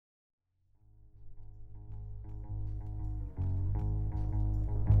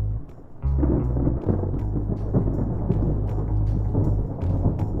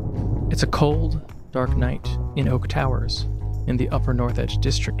It's a cold, dark night in Oak Towers in the Upper North Edge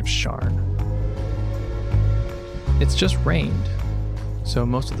district of Sharn. It's just rained, so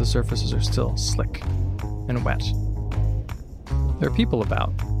most of the surfaces are still slick and wet. There are people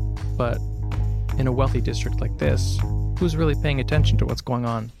about, but in a wealthy district like this, who's really paying attention to what's going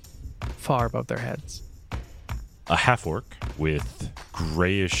on far above their heads? A half-orc with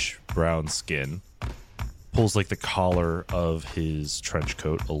grayish-brown skin pulls like the collar of his trench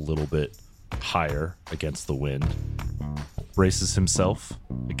coat a little bit higher against the wind, braces himself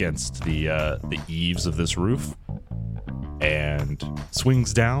against the eaves of this roof, and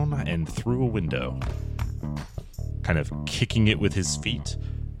swings down and through a window, kind of kicking it with his feet,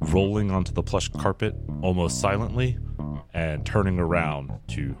 rolling onto the plush carpet almost silently, and turning around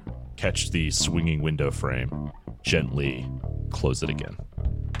to catch the swinging window frame, gently close it again.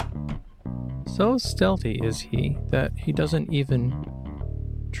 So stealthy is he that he doesn't even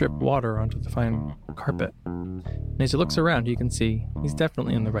drip water onto the fine carpet. And as he looks around, you can see he's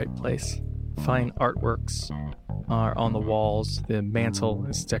definitely in the right place. Fine artworks are on the walls. The mantle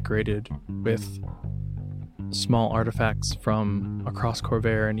is decorated with small artifacts from across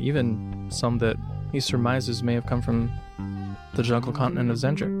Corvair, and even some that he surmises may have come from the jungle continent of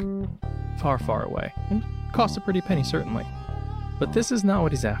Zendrick, far, far away, and cost a pretty penny, certainly. But this is not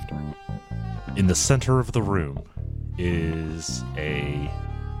what he's after. In the center of the room is a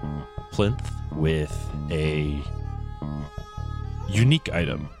plinth with a unique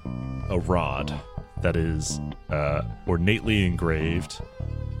item, a rod that is ornately engraved.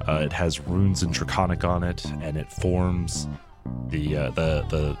 It has runes and draconic on it, and it forms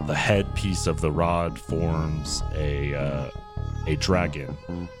the headpiece of the rod forms a dragon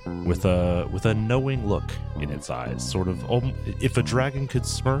with a knowing look in its eyes. Sort of, if a dragon could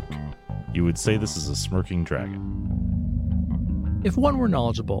smirk, you would say this is a smirking dragon. If one were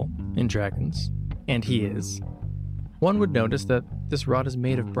knowledgeable in dragons, and he is, one would notice that this rod is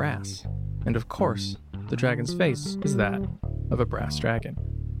made of brass, and of course, the dragon's face is that of a brass dragon.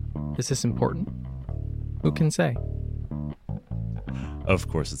 Is this important? Who can say? Of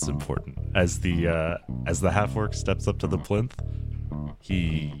course it's important. As the half-orc steps up to the plinth,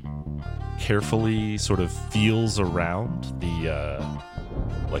 he carefully sort of feels around the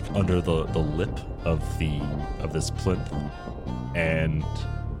like under the lip of this plinth, and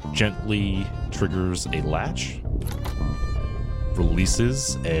gently triggers a latch,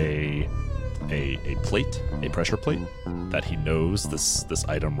 releases a plate, a pressure plate that he knows this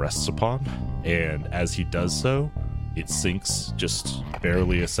item rests upon, and as he does so, it sinks just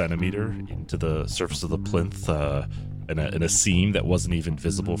barely a centimeter into the surface of the plinth, in a seam that wasn't even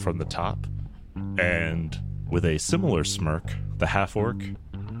visible from the top. And with a similar smirk, the half-orc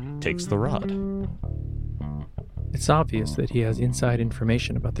takes the rod. It's obvious that he has inside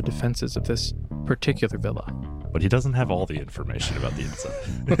information about the defenses of this particular villa. But he doesn't have all the information about the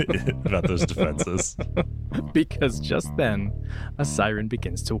inside, about those defenses. Because just then, a siren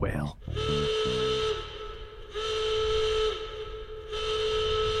begins to wail.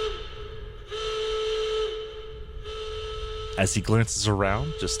 As he glances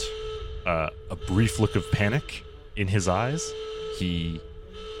around, just a brief look of panic in his eyes, he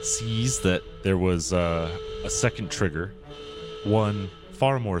sees that there was a second trigger, one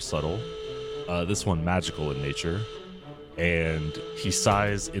far more subtle, this one magical in nature, and he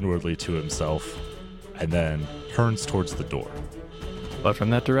sighs inwardly to himself and then turns towards the door. But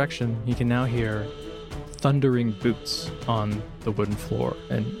from that direction, he can now hear thundering boots on the wooden floor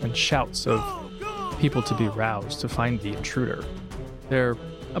and shouts of people to be roused to find the intruder. They're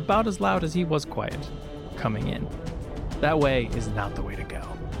about as loud as he was quiet coming in. That way is not the way to go.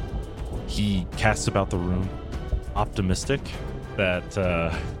 He casts about the room, optimistic that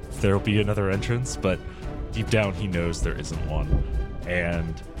there'll be another entrance, but deep down he knows there isn't one.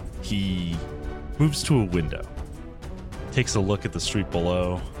 And he moves to a window, takes a look at the street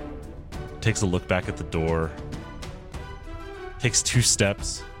below, takes a look back at the door, takes 2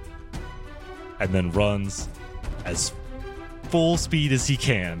 steps, and then runs as full speed as he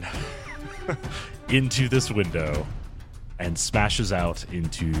can into this window and smashes out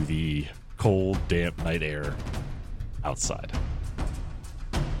into the cold, damp night air outside.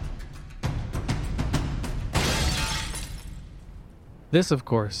 This, of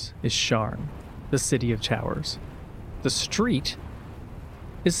course, is Sharn, the city of towers. The street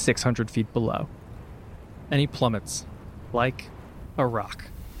is 600 feet below, and he plummets like a rock.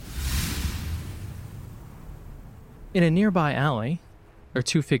 In a nearby alley are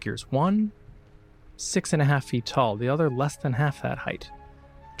 2 figures, one 6.5 feet tall, the other less than half that height,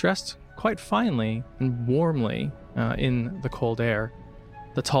 dressed quite finely and warmly in the cold air.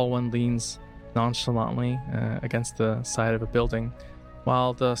 The tall one leans nonchalantly against the side of a building,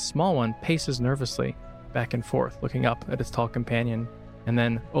 while the small one paces nervously back and forth, looking up at its tall companion, and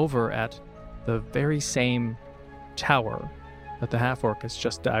then over at the very same tower that the half-orc has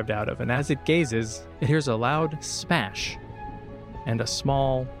just dived out of. And as it gazes, it hears a loud smash and a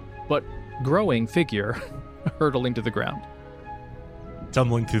small but growing figure hurtling to the ground.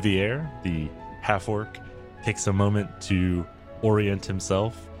 Tumbling through the air, the half-orc takes a moment to orient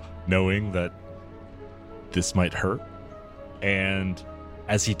himself, knowing that this might hurt. And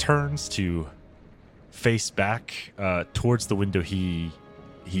as he turns to face back towards the window he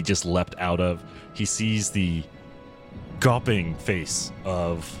just leapt out of, he sees the gawping face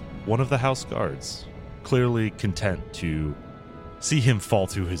of one of the house guards, clearly content to see him fall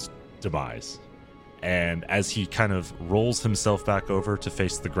to his demise. And as he kind of rolls himself back over to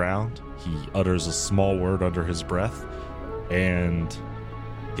face the ground, he utters a small word under his breath, and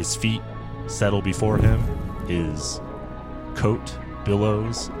his feet settle before him. His coat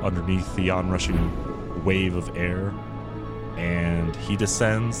billows underneath the onrushing wave of air, and he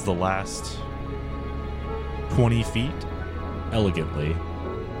descends the last 20 feet elegantly,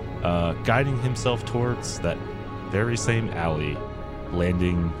 guiding himself towards that very same alley,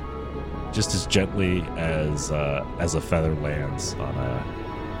 landing just as gently as a feather lands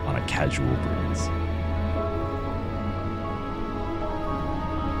on a casual breeze.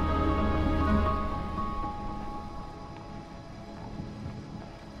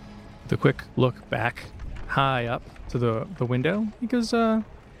 The quick look back high up to the window, he gives a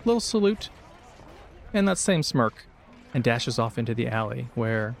little salute and that same smirk and dashes off into the alley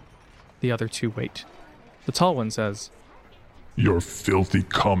where the other two wait. The tall one says, "Your filthy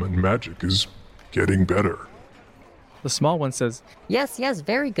common magic is getting better." The small one says, Yes,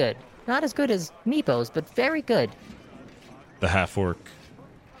 very good. Not as good as Meepo's, but very good. The half-orc,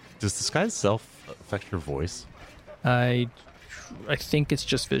 does disguise self affect your voice? I think it's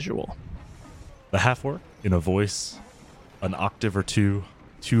just visual. The half-orc, in a voice an octave or two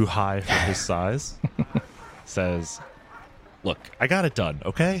too high for his size, says, "Look, I got it done,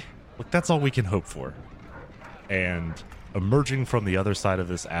 okay? Look, that's all we can hope for." And emerging from the other side of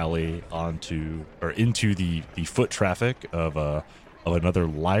this alley into the foot traffic of another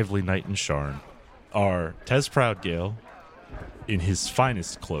lively night in Sharn are Tez Proudgale in his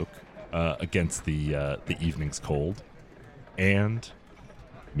finest cloak against the evening's cold, and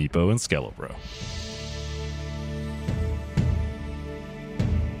Meepo and Skelebro.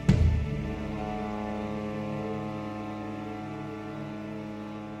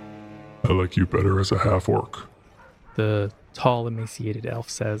 "I like you better as a half-orc." The tall, emaciated elf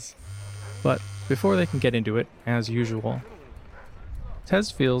says. But before they can get into it, as usual,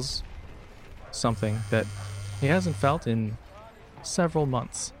 Tez feels something that he hasn't felt in several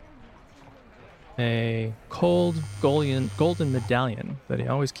months. A cold golden medallion that he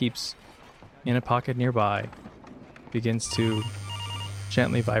always keeps in a pocket nearby begins to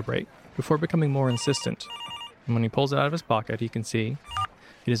gently vibrate before becoming more insistent. And when he pulls it out of his pocket, he can see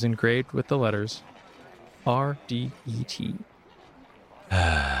it is engraved with the letters RDET.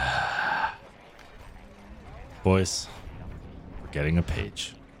 Boys, we're getting a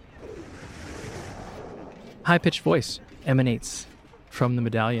page. High-pitched voice emanates from the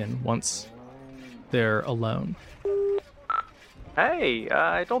medallion once they're alone. Hey,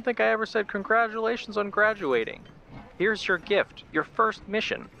 I don't think I ever said congratulations on graduating. Here's your gift, your first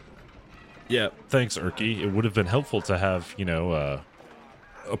mission. Yeah, thanks, Erky. It would have been helpful to have,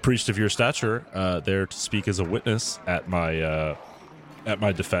 a priest of your stature there to speak as a witness at my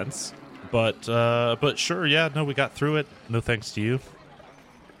defense. But sure, yeah, no, we got through it. No thanks to you.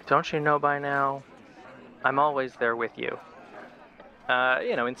 Don't you know by now? I'm always there with you.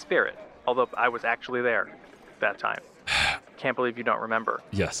 In spirit. Although I was actually there that time. Can't believe you don't remember.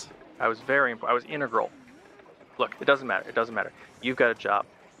 Yes. I was integral. Look, it doesn't matter. You've got a job.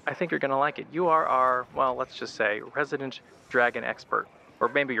 I think you're going to like it. You are our, well, let's just say, resident dragon expert. Or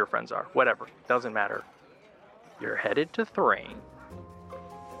maybe your friends are. Whatever. Doesn't matter. You're headed to Thrain.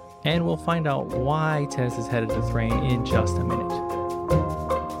 And we'll find out why Tez is headed to Thrain in just a minute.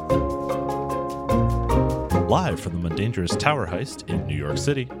 Live from the Mundangerous Tower Heist in New York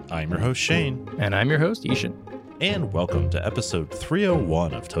City, I'm your host, Shane. And I'm your host, Ishan. And welcome to episode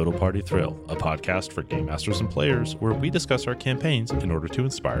 301 of Total Party Thrill, a podcast for game masters and players where we discuss our campaigns in order to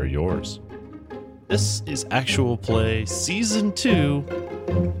inspire yours. This is Actual Play Season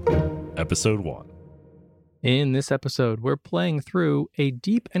 2, Episode 1. In this episode, we're playing through A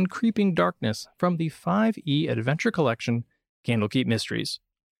Deep and Creeping Darkness from the 5e Adventure Collection, Candlekeep Mysteries.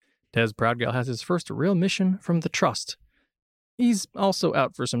 Tez Proudgale has his first real mission from the Trust He's also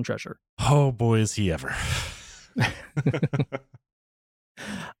out for some treasure. Oh boy, is he ever.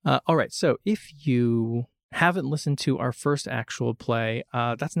 All right, so if you haven't listened to our first actual play,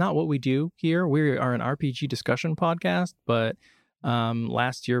 that's not what we do here. We are an RPG discussion podcast, but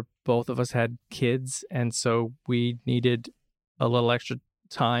last year both of us had kids, and so we needed a little extra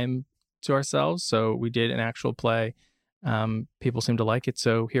time to ourselves, so we did an actual play. People seem to like it,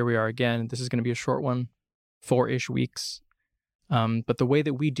 so here we are again. This is going to be a short one, 4-ish weeks. But the way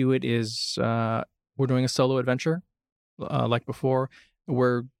that we do it is we're doing a solo adventure like before.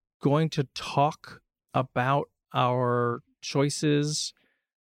 We're going to talk about our choices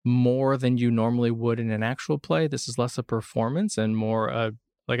more than you normally would in an actual play. This is less a performance and more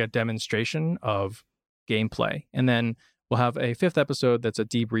like a demonstration of gameplay. And then we'll have a 5th episode that's a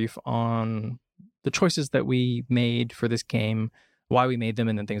debrief on the choices that we made for this game, why we made them,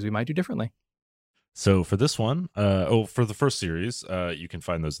 and then things we might do differently. So for this one, for the first series, you can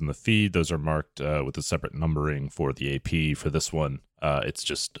find those in the feed. Those are marked with a separate numbering for the AP. For this one,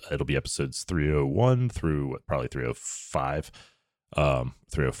 it'll be episodes 301 through probably 305,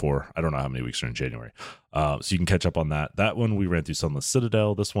 304. I don't know how many weeks are in January. So you can catch up on that. That one we ran through Sunless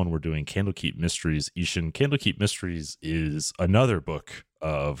Citadel. This one we're doing Candlekeep Mysteries. Ishin, Candlekeep Mysteries is another book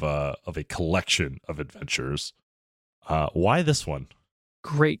of a collection of adventures. Why this one?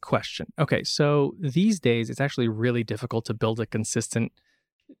 Great question. Okay, so these days it's actually really difficult to build a consistent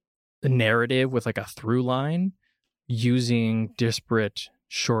narrative with like a through line using disparate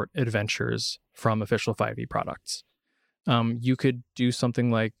short adventures from official 5e products. You could do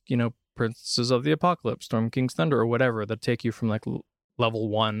something like, Princes of the Apocalypse, Storm King's Thunder, or whatever that take you from like level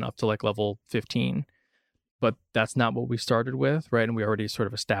 1 up to like level 15. But that's not what we started with, right? And we already sort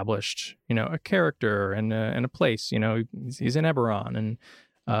of established, a character and a place. He's in Eberron,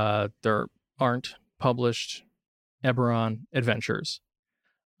 and there aren't published Eberron adventures.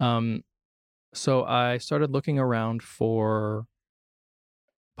 So I started looking around for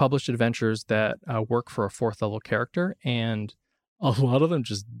published adventures that work for a 4th level character, and a lot of them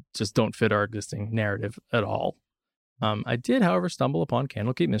just don't fit our existing narrative at all. I did, however, stumble upon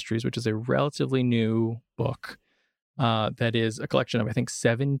Candlekeep Mysteries, which is a relatively new book that is a collection of, I think,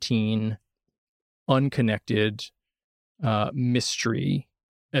 17 unconnected mystery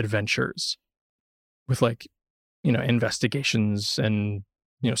adventures with investigations and,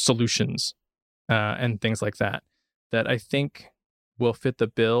 solutions and things like that I think will fit the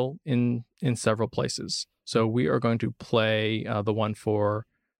bill in several places. So we are going to play the one for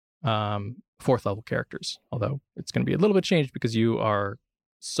 4th level characters, although it's going to be a little bit changed because you are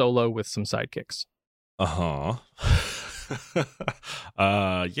solo with some sidekicks. Yeah.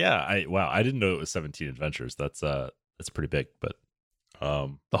 I didn't know it was 17 adventures. That's pretty big, but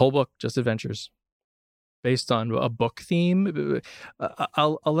the whole book just adventures based on a book theme.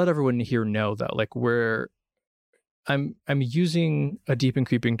 I'll let everyone here know that I'm using A Deep and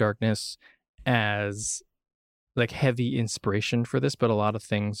Creeping Darkness as like heavy inspiration for this, but a lot of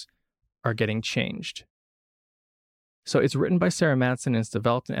things are getting changed. So it's written by Sarah Matson and it's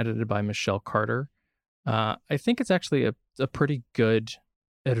developed and edited by Michelle Carter. I think it's actually a pretty good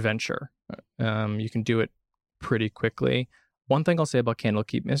adventure. You can do it pretty quickly. One thing I'll say about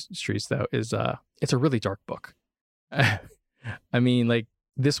Candlekeep Mysteries, though, is it's a really dark book. I mean,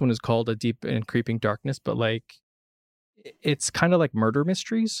 this one is called A Deep and Creeping Darkness, but it's kind of like murder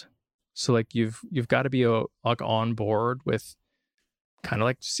mysteries. So you've got to be on board with kind of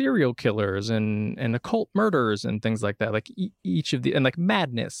like serial killers and occult murders and things like that. Each of the, and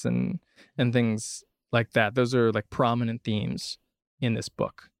madness and things like that. Those are prominent themes in this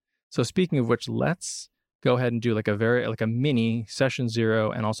book. So speaking of which, let's go ahead and do a mini session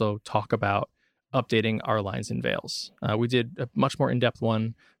 0 and also talk about updating our lines and veils. We did a much more in-depth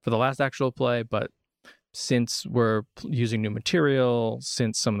one for the last actual play, but since we're using new material,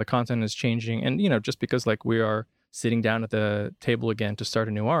 since some of the content is changing, and just because we are sitting down at the table again to start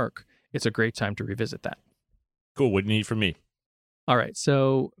a new arc, it's a great time to revisit that. Cool. What do you need from me? All right.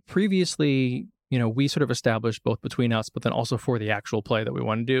 So previously, we sort of established both between us, but then also for the actual play that we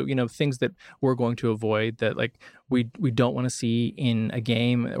want to do, things that we're going to avoid that we don't want to see in a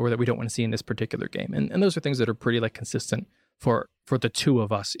game, or that we don't want to see in this particular game. And those are things that are pretty consistent for the two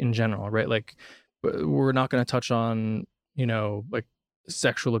of us in general, right? We're not going to touch on,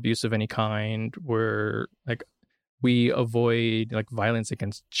 sexual abuse of any kind. We avoid violence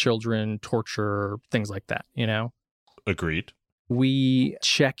against children, torture, things like that, Agreed. We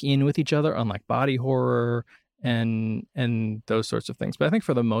check in with each other on body horror and those sorts of things. But I think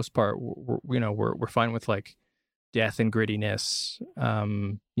for the most part, we're fine with death and grittiness.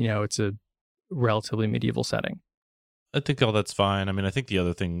 It's a relatively medieval setting. I think all that's fine. I mean, I think the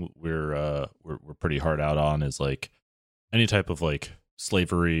other thing we're pretty hard out on is like any type of like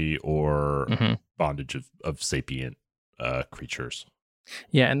slavery or bondage of sapient creatures.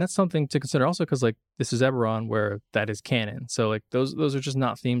 Yeah, and that's something to consider also because like this is Eberron where that is canon. So like those are just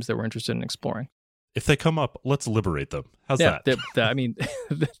not themes that we're interested in exploring. If they come up, let's liberate them. How's that? I mean,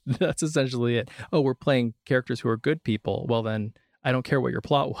 that's essentially it. Oh, we're playing characters who are good people. Well, then I don't care what your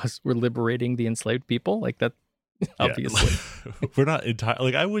plot was. We're liberating the enslaved people. Like that, obviously. Yeah. We're not entirely,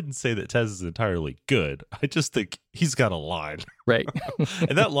 like, I wouldn't say that Tez is entirely good. I just think he's got a line. Right.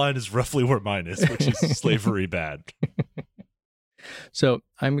 And that line is roughly where mine is, which is slavery bad. So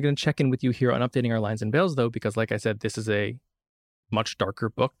I'm going to check in with you here on updating our lines and veils, though, because like I said, this is a much darker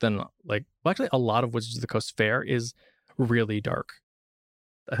book than actually a lot of Wizards of the Coast fare is really dark.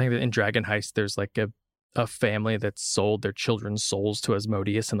 I think that in Dragon Heist, there's like a family that sold their children's souls to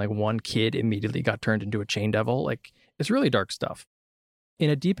Asmodeus, and like one kid immediately got turned into a chain devil. Like it's really dark stuff. In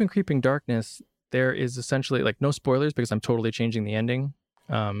A Deep and Creeping Darkness, there is essentially like no spoilers because I'm totally changing the ending.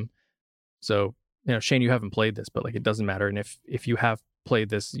 So Shane, you haven't played this, but like it doesn't matter. And if you have played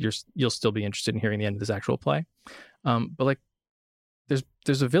this, you'll still be interested in hearing the end of this actual play. But like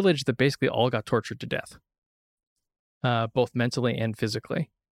there's a village that basically all got tortured to death, both mentally and physically.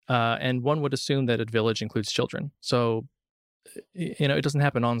 And one would assume that a village includes children. So, it doesn't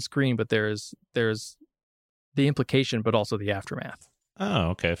happen on screen, but there's the implication, but also the aftermath.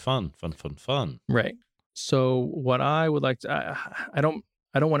 Oh, okay. Fun. Right. So what I would like to, I don't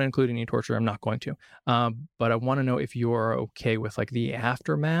want to include any torture. I'm not going to. But I want to know if you are okay with like the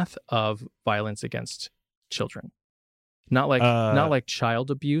aftermath of violence against children. Not like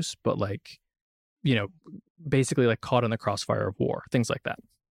child abuse, but like, basically like caught in the crossfire of war, things like that.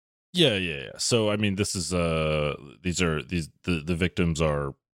 Yeah. So, I mean, this is the victims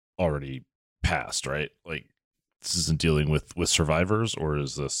are already passed, right? Like this isn't dealing with survivors, or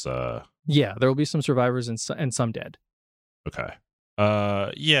is this? Yeah, there will be some survivors and some dead. Okay.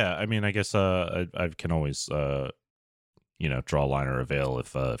 Yeah. I mean, I guess I can always draw a line or a veil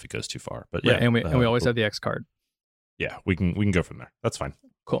if it goes too far. But yeah, right, and we always have the X card. Yeah, we can go from there. That's fine.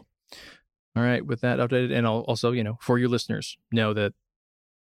 Cool. All right, with that updated, and I'll also, for your listeners, know that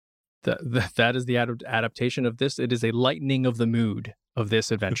that is the adaptation of this. It is a lightening of the mood of this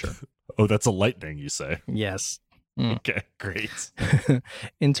adventure. Oh, that's a lightning, you say? Yes. Okay, great.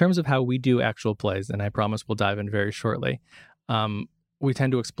 In terms of how we do actual plays, and I promise we'll dive in very shortly, we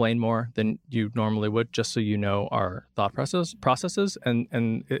tend to explain more than you normally would, just so you know our thought processes,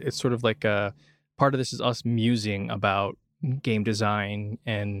 and it's sort of like part of this is us musing about game design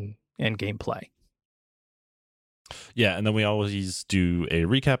and gameplay. Yeah, and then we always do a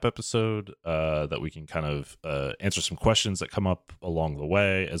recap episode that we can kind of answer some questions that come up along the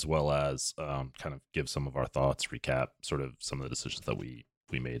way, as well as kind of give some of our thoughts, recap sort of some of the decisions that we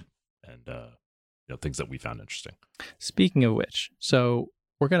made, and things that we found interesting. Speaking of which, so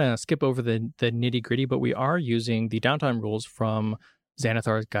we're going to skip over the nitty gritty, but we are using the downtime rules from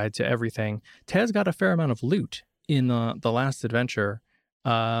Xanathar's Guide to Everything. Tez got a fair amount of loot in the last adventure.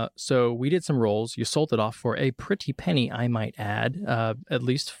 So we did some rolls. You sold it off for a pretty penny, I might add, at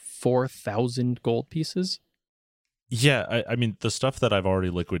least 4,000 gold pieces. Yeah, I mean, the stuff that I've already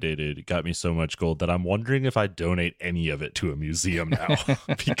liquidated got me so much gold that I'm wondering if I donate any of it to a museum now.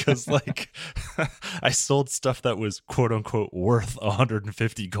 Because, like, I sold stuff that was, quote unquote, worth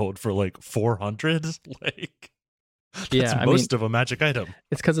 150 gold for, like, 400. Like, that's most of a magic item.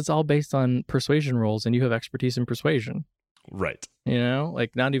 It's because it's all based on persuasion rolls, and you have expertise in persuasion. Right.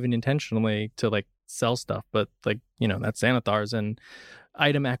 Like, not even intentionally to, like, sell stuff, but, like, that's Xanathar's, and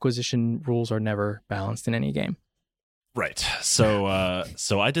item acquisition rules are never balanced in any game. Right. So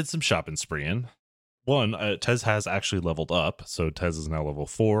I did some shopping spreeing. One, Tez has actually leveled up. So Tez is now level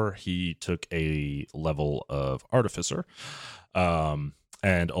 4. He took a level of Artificer. And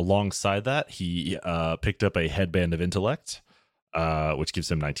alongside that, he picked up a Headband of Intellect, which gives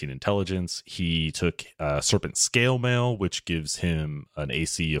him 19 intelligence. He took Serpent Scale Mail, which gives him an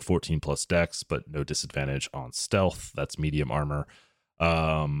AC of 14 plus Dex, but no disadvantage on Stealth. That's medium armor.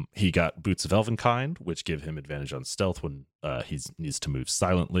 He got Boots of Elvenkind, which give him advantage on stealth when he needs to move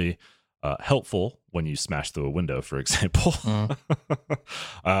silently. Helpful when you smash through a window, for example.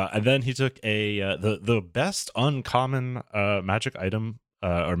 And then he took the best uncommon magic item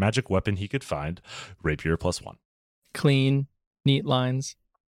or magic weapon he could find, Rapier +1. Clean, neat lines.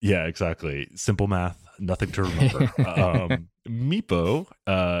 Yeah, exactly. Simple math, nothing to remember. Meepo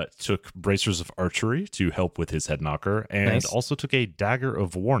took Bracers of Archery to help with his head knocker, and also took a Dagger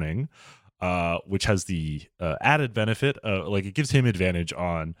of Warning, which has the added benefit, like it gives him advantage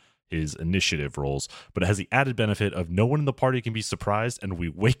on his initiative rolls, but it has the added benefit of no one in the party can be surprised, and we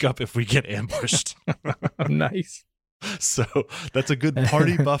wake up if we get ambushed. Nice. So that's a good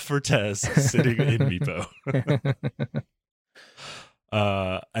party buff for Tez sitting in Meepo.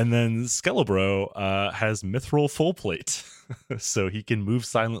 And then Skelebro has Mithril full plate, so he can move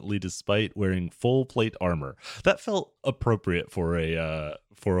silently despite wearing full plate armor. That felt appropriate for a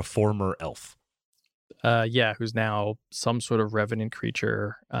former elf. Yeah, who's now some sort of revenant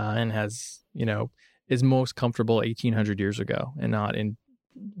creature and has, is most comfortable 1800 years ago and not in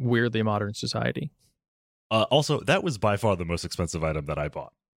weirdly modern society. Also, that was by far the most expensive item that I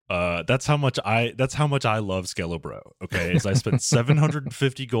bought. That's how much I love Skelebro. Okay, is I spent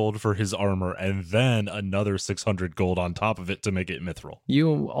 750 gold for his armor and then another 600 gold on top of it to make it mithril.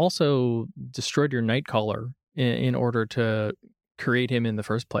 You also destroyed your Nightcaller in order to create him in the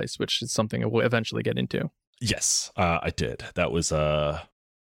first place, which is something we'll eventually get into. Yes, I did. That was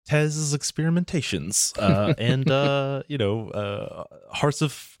Tez's experimentations and Hearts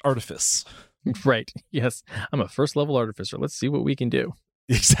of Artifice. Right. Yes, I'm a first level artificer. Let's see what we can do.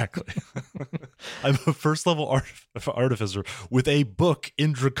 Exactly. I'm a first level artificer with a book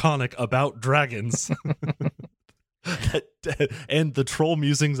in Draconic about dragons. And the troll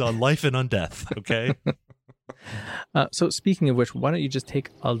musings on life and on death. Okay. So speaking of which, why don't you just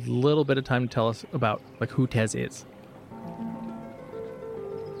take a little bit of time to tell us about who Tez is?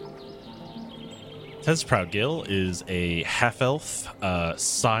 Tez Proudgale is a half-elf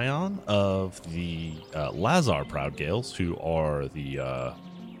scion of the Lazar Proudgales, who are the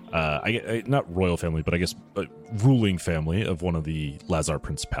not royal family, but I guess ruling family of one of the Lazar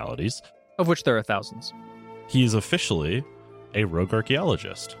principalities, of which there are thousands. He is officially a rogue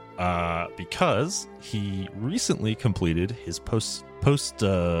archaeologist because he recently completed his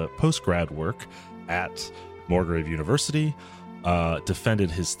post-grad work at Morgrave University. Defended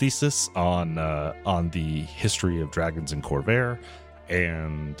his thesis on the history of dragons in Corvair,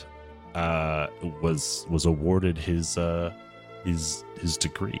 and was awarded his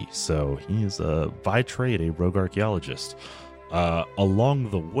degree. So he is by trade a rogue archaeologist.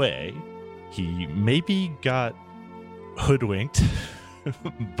 Along the way, he maybe got hoodwinked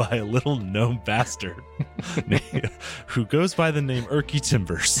by a little gnome bastard who goes by the name Urky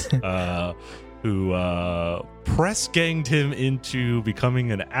Timbers. Who press-ganged him into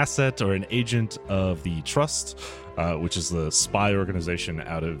becoming an asset or an agent of the Trust, which is the spy organization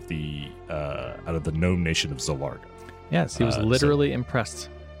out of the gnome nation of Zolarga. Yes, he was literally impressed.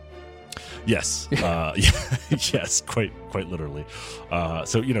 Yes, yes, quite literally.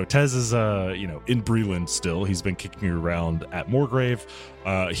 So Tez is in Breland still. He's been kicking around at Morgrave.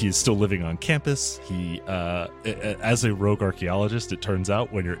 He is still living on campus. He, as a rogue archaeologist, it turns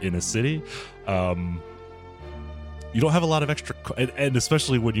out when you're in a city, you don't have a lot of extra, and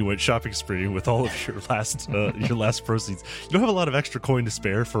especially when you went shopping spree with all of your last proceeds, you don't have a lot of extra coin to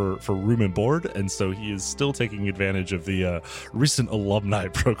spare for room and board, and so he is still taking advantage of the recent alumni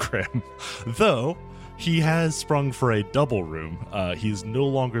program. Though he has sprung for a double room, he is no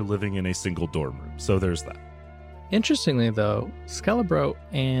longer living in a single dorm room. So there's that. Interestingly, though, Skelebro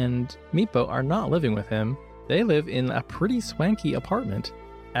and Meepo are not living with him. They live in a pretty swanky apartment,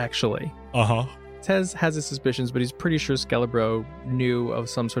 actually. Uh-huh. Tez has his suspicions, but he's pretty sure Skelebro knew of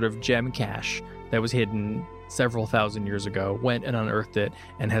some sort of gem cache that was hidden several thousand years ago, went and unearthed it,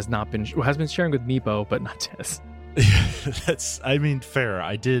 and has been sharing with Meepo, but not Tez. Fair.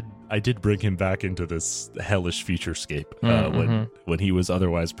 I did bring him back into this hellish futurescape when he was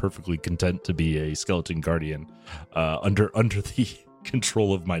otherwise perfectly content to be a skeleton guardian under the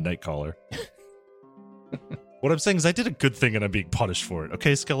control of my Nightcaller. What I'm saying is I did a good thing and I'm being punished for it.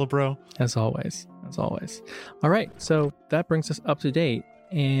 Okay, Skelebro? As always. All right, so that brings us up to date.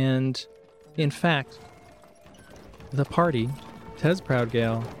 And in fact, the party, Tez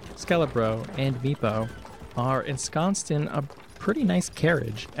Proudgale, Skelebro, and Meepo are ensconced in a pretty nice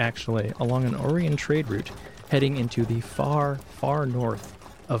carriage, actually, along an Orion trade route, heading into the far, far north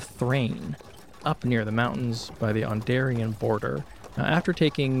of Thrain, up near the mountains by the Ondarian border, after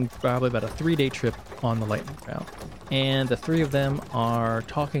taking probably about a 3-day trip on the lightning route. And the three of them are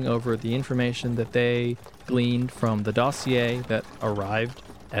talking over the information that they gleaned from the dossier that arrived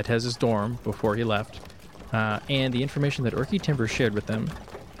at Tez's dorm before he left, and the information that Urky Timber shared with them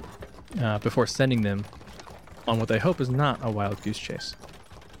before sending them on what they hope is not a wild goose chase.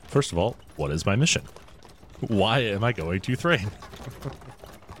 First of all, what is my mission? Why am I going to Thrain?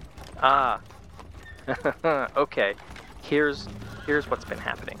 Okay. Here's what's been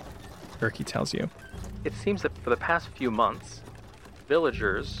happening. Urky tells you. It seems that for the past few months,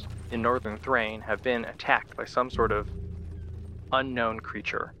 villagers in northern Thrain have been attacked by some sort of unknown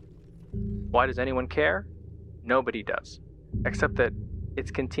creature. Why does anyone care? Nobody does. Except that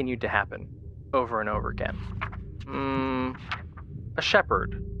it's continued to happen over and over again. A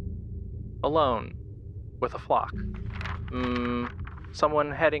shepherd. Alone. With a flock.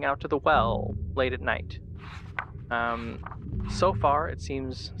 Someone heading out to the well late at night. So far, it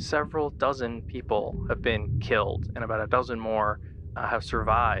seems several dozen people have been killed, and about a dozen more have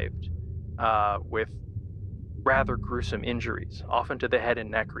survived with rather gruesome injuries, often to the head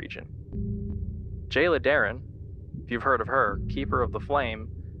and neck region. Jayla Darren, if you've heard of her, Keeper of the Flame,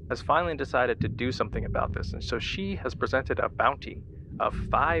 has finally decided to do something about this, and so she has presented a bounty of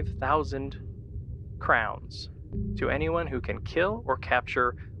 5,000 crowns to anyone who can kill or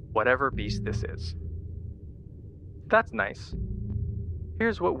capture whatever beast this is. That's nice.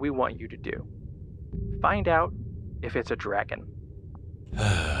 Here's what we want you to do. Find out if it's a dragon.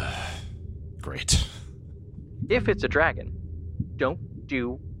 Great. If it's a dragon, don't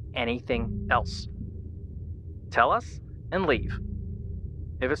do anything else. Tell us and leave.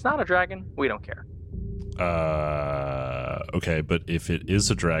 If it's not a dragon, we don't care. Okay, but if it is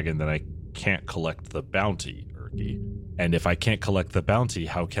a dragon, then I can't collect the bounty, Erky. And if I can't collect the bounty,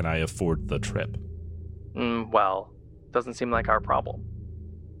 how can I afford the trip? Well, doesn't seem like our problem.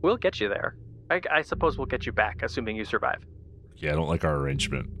 We'll get you there. I suppose we'll get you back, assuming you survive. Yeah, I don't like our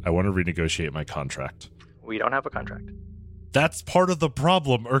arrangement. I want to renegotiate my contract. We don't have a contract. That's part of the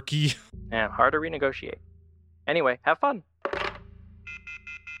problem, Erky. Yeah, hard to renegotiate. Anyway, have fun.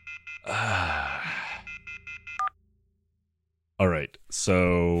 All right,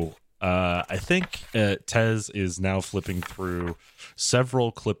 so I think Tez is now flipping through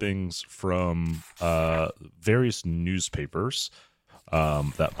several clippings from various newspapers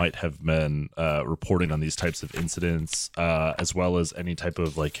that might have been reporting on these types of incidents, as well as any type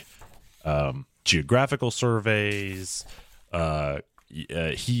of like geographical surveys.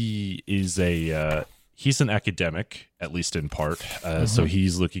 He's an academic, at least in part. So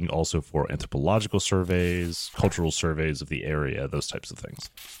he's looking also for anthropological surveys, cultural surveys of the area, those types of things.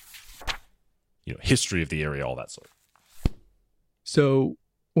 History of the area, all that sort. So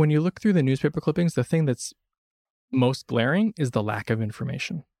when you look through the newspaper clippings, the thing that's most glaring is the lack of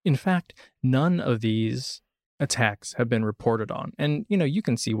information. In fact, none of these attacks have been reported on. And, you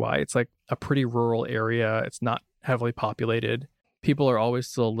can see why. It's like a pretty rural area. It's not heavily populated. People are always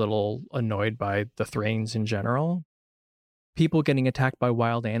still a little annoyed by the Thrains in general. People getting attacked by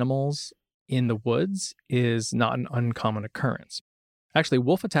wild animals in the woods is not an uncommon occurrence. Actually,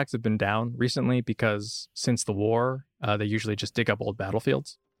 wolf attacks have been down recently because since the war, they usually just dig up old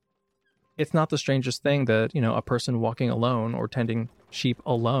battlefields. It's not the strangest thing that, a person walking alone or tending sheep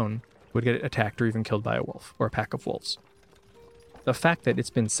alone would get attacked or even killed by a wolf or a pack of wolves. The fact that it's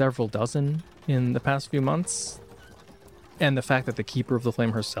been several dozen in the past few months, and the fact that the Keeper of the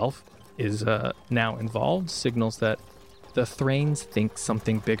Flame herself is now involved, signals that the Thrains think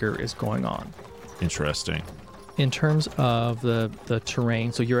something bigger is going on. Interesting. In terms of the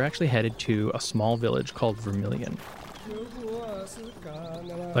terrain, so you're actually headed to a small village called Vermilion.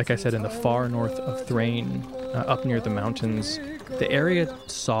 Like I said, in the far north of Thrain, up near the mountains, the area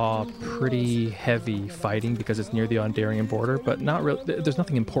saw pretty heavy fighting because it's near the Ondarian border, but not really. There's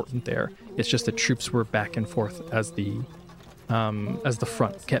nothing important there. It's just that troops were back and forth as the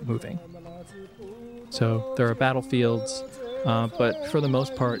front kept moving. So there are battlefields, but for the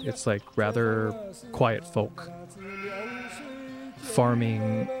most part, it's like rather quiet folk.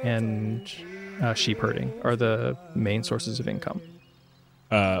 Farming and sheep herding are the main sources of income.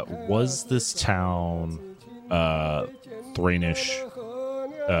 Was this town Thrainish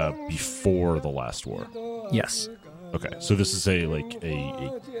before the last war? Yes. Okay, so this is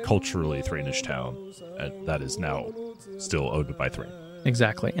a culturally Thrainish town that is now still owned by Thrain.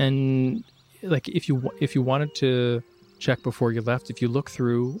 Exactly, and like if you wanted to check before you left, if you look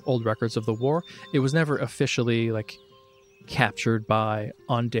through old records of the war, it was never officially captured by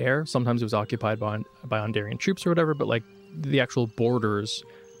Ondare. Sometimes it was occupied by Ondarian troops or whatever, but the actual borders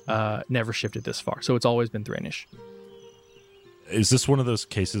never shifted this far. So it's always been Thrainish. Is this one of those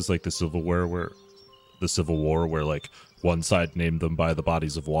cases like the Civil War where one side named them by the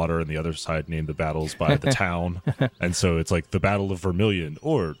bodies of water and the other side named the battles by the town? And so it's like the Battle of Vermilion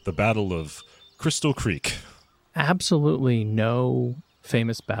or the Battle of Crystal Creek. Absolutely no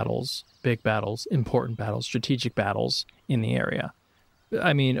famous battles, big battles, important battles, strategic battles in the area.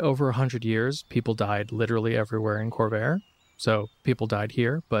 I mean, over 100 years, people died literally everywhere in Corvair. So people died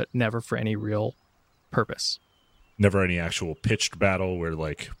here, but never for any real purpose. Never any actual pitched battle where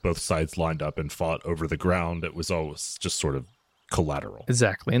both sides lined up and fought over the ground. It was always just sort of collateral.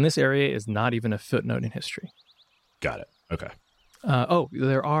 Exactly. And this area is not even a footnote in history. Got it. Okay.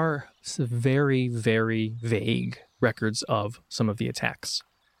 There are very, very vague records of some of the attacks.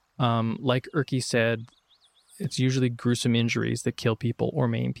 Like Erky said, it's usually gruesome injuries that kill people or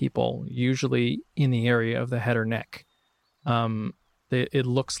maim people, usually in the area of the head or neck. It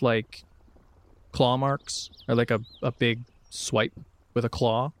looks like claw marks, or like a big swipe with a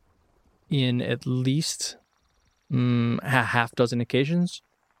claw in at least a half dozen occasions.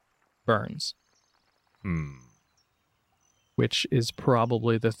 Burns. Which is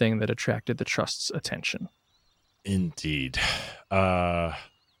probably the thing that attracted the Trust's attention. Indeed.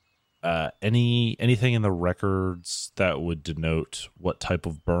 Anything in the records that would denote what type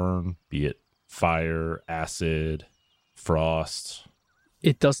of burn, be it fire, acid, frost?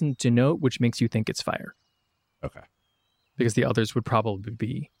 It doesn't denote, which makes you think it's fire. Okay. Because the others would probably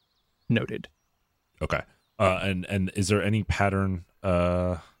be noted. Okay. And is there any pattern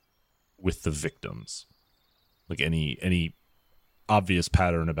with the victims? Like any obvious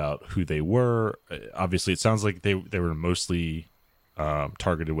pattern about who they were? Obviously, it sounds like they were mostly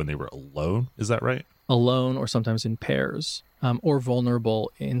targeted when they were alone. Is that right? Alone, or sometimes in pairs, or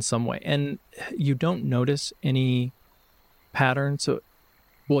vulnerable in some way. And you don't notice any pattern. So,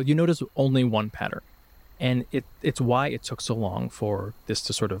 well, you notice only one pattern. And it's why it took so long for this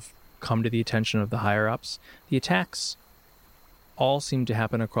to sort of come to the attention of the higher-ups. The attacks all seem to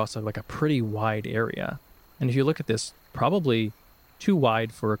happen across a pretty wide area. And if you look at this, probably too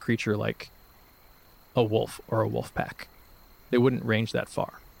wide for a creature like a wolf or a wolf pack. They wouldn't range that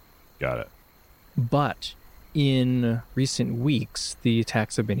far. Got it. But in recent weeks, the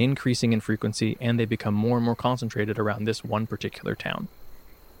attacks have been increasing in frequency, and they become more and more concentrated around this one particular town.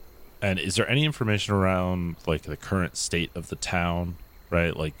 And is there any information around like the current state of the town,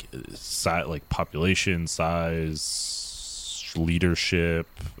 right? Like population size, leadership,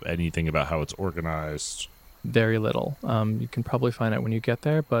 anything about how it's organized? Very little. You can probably find out when you get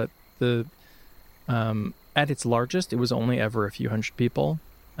there, but at its largest, it was only ever a few hundred people.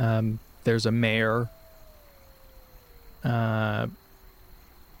 There's a mayor, but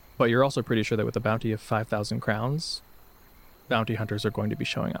you're also pretty sure that with a bounty of 5,000 crowns, bounty hunters are going to be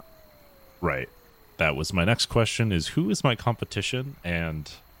showing up. Right. That was my next question, is who is my competition?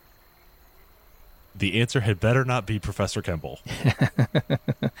 And the answer had better not be Professor Kemble.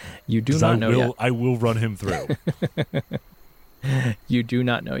 You do not know yet. I will run him through. You do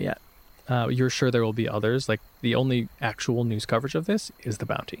not know yet. You're sure there will be others. Like, the only actual news coverage of this is the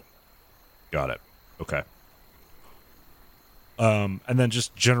bounty. Got it. Okay. And then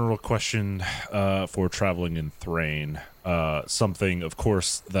just general question for traveling in Thrain. Something, of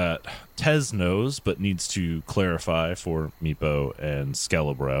course, that Tez knows, but needs to clarify for Meepo and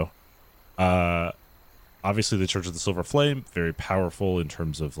Skelebro. Obviously, the Church of the Silver Flame, very powerful in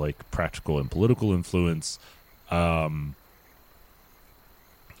terms of like practical and political influence.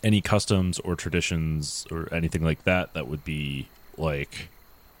 Any customs or traditions or anything like that that would be like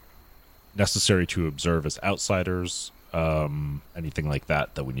necessary to observe as outsiders, anything like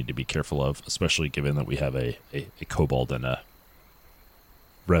that we need to be careful of, especially given that we have a kobold and a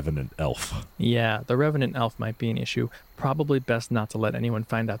revenant elf. Yeah, the revenant elf might be an issue. Probably best not to let anyone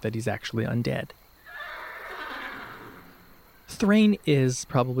find out that he's actually undead. Thrain is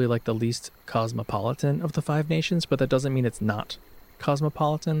probably like the least cosmopolitan of the Five Nations, but that doesn't mean it's not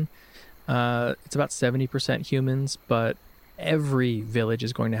cosmopolitan. It's about 70% humans, but every village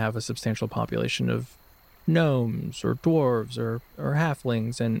is going to have a substantial population of gnomes or dwarves or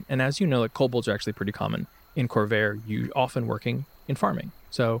halflings, and as you know, like kobolds are actually pretty common in Corvair, you often working in farming.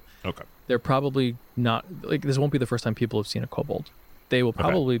 So okay, they're probably not like, this won't be the first time people have seen a kobold. They will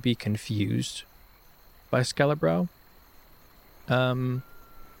probably be confused by Skelebro.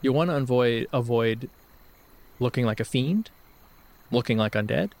 You want to avoid looking like a fiend, looking like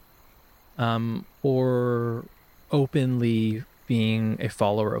undead, or openly being a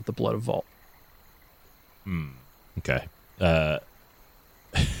follower of the Blood of Vault. Okay.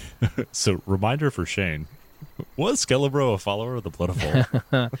 So, reminder for Shane, was Skelebro a follower of the Blood of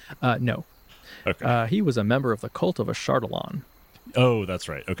Vault? No. Okay. He was a member of the Cult of Ashardalon. Oh, that's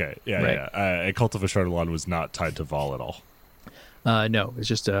right. Okay. Yeah, right. Yeah. A Cult of Ashardalon was not tied to Vol at all. No, it's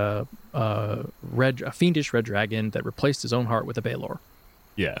just a fiendish red dragon that replaced his own heart with a Baelor.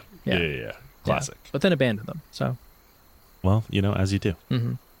 Yeah. Classic. Yeah. But then abandoned them, so. Well, as you do.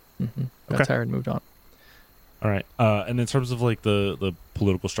 Got tired and moved on. All right. And in terms of like the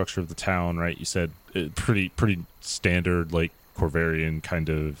political structure of the town, right? You said pretty standard, like Corvarian kind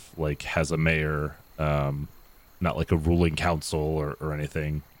of like has a mayor, not like a ruling council or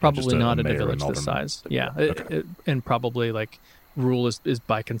anything. Probably not in a mayor village this size. Yeah. And probably like rule is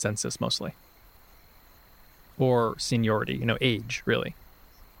by consensus mostly. or seniority, age, really.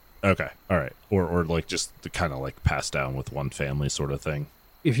 Okay, all right. Or like just the kind of like passed down with one family sort of thing.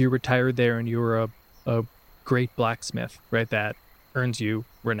 If you retired there and you were a great blacksmith, right, that earns you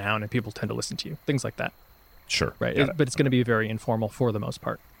renown and people tend to listen to you, things like that. Sure. Right, but it's going to be very informal for the most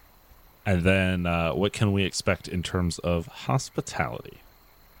part. And then what can we expect in terms of hospitality?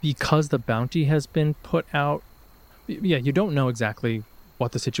 Because the bounty has been put out, you don't know exactly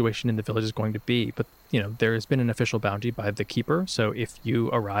what the situation in the village is going to be, but there has been an official bounty by the keeper, so if you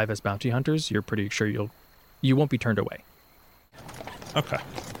arrive as bounty hunters, you're pretty sure you won't be turned away. Okay.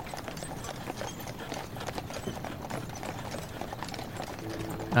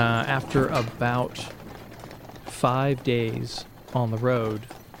 After about 5 days on the road,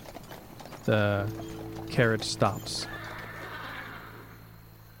 the carriage stops.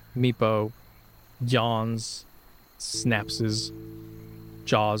 Meepo yawns, snaps his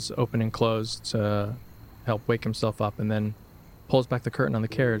jaws open and closed to help wake himself up, and then pulls back the curtain on the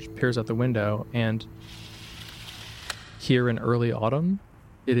carriage, peers out the window, and here in early autumn,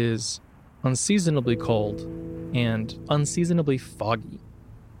 it is unseasonably cold and unseasonably foggy.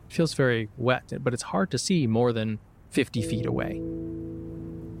 It feels very wet, but it's hard to see more than 50 feet away.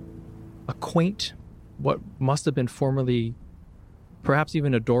 A quaint, what must have been formerly perhaps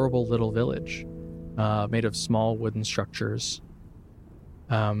even adorable little village, made of small wooden structures.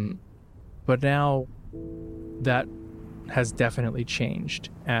 But now that has definitely changed,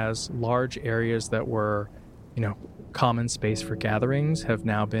 as large areas that were, common space for gatherings have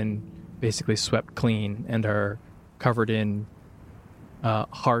now been basically swept clean and are covered in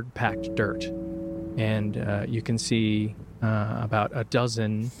hard-packed dirt. And you can see about a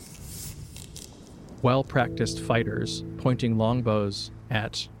dozen well-practiced fighters pointing longbows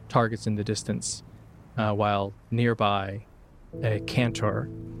at targets in the distance, while nearby a cantor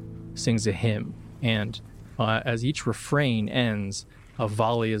sings a hymn. And as each refrain ends, a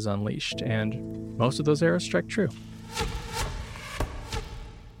volley is unleashed, and most of those arrows strike true.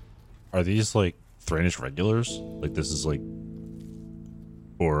 Are these like Thrannish regulars? Like this is like,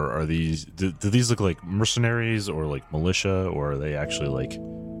 or are these? Do these look like mercenaries or like militia, or are they actually like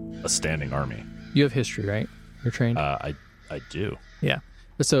a standing army? You have history, right? You're trained. I do. Yeah.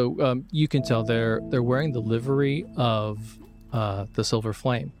 So you can tell they're wearing the livery of the Silver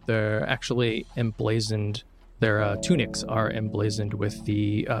Flame. They're actually emblazoned. Their tunics are emblazoned with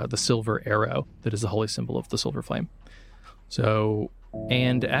the silver arrow that is the holy symbol of the Silver Flame. So,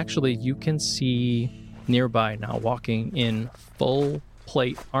 and actually, you can see nearby now, walking in full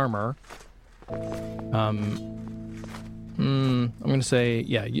plate armor. I'm going to say,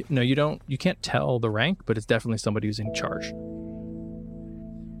 you can't tell the rank, but it's definitely somebody who's in charge.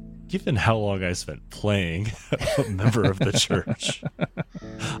 Given how long I spent playing a member of the church,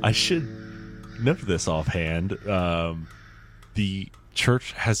 I should note this offhand. The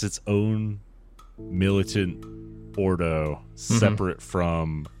church has its own militant ordo separate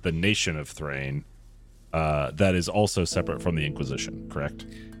from the nation of Thrain, that is also separate from the Inquisition, correct?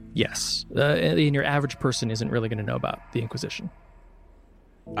 Yes. And your average person isn't really going to know about the Inquisition.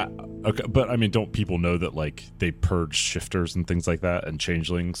 Okay, but I mean, don't people know that like they purged shifters and things like that and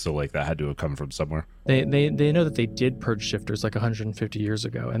changelings? So like that had to have come from somewhere. They know that they did purge shifters like 150 years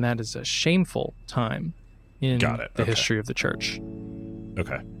ago, and that is a shameful time in the history of the church.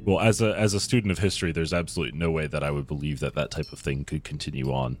 Okay. Well, as a student of history, there's absolutely no way that I would believe that type of thing could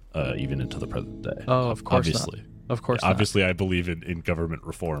continue on even into the present day. Oh, of course obviously. not. Of course, obviously, I believe in government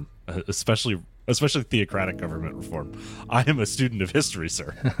reform, especially theocratic government reform. I am a student of history,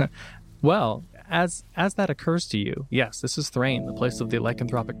 sir. Well, as that occurs to you, yes, this is Thrain, the place of the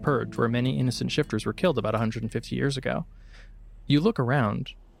lycanthropic purge, where many innocent shifters were killed about 150 years ago. You look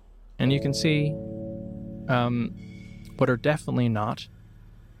around, and you can see what are definitely not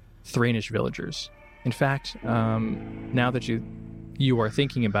Thrainish villagers. In fact, now that you are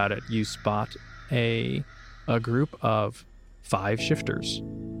thinking about it, you spot a group of 5 shifters,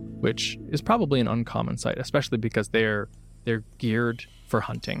 which is probably an uncommon sight, especially because they're geared for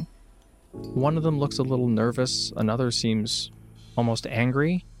hunting. One of them looks a little nervous, another seems almost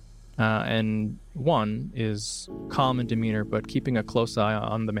angry, and one is calm in demeanor, but keeping a close eye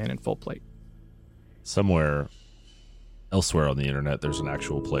on the man in full plate. Somewhere elsewhere on the internet, there's an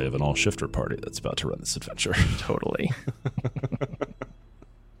actual play of an all-shifter party that's about to run this adventure. Totally.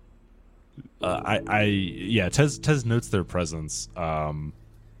 Tez notes their presence, and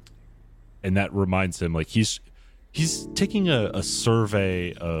that reminds him, like he's taking a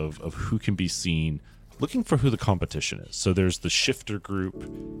survey of who can be seen, looking for who the competition is. So there's the shifter group.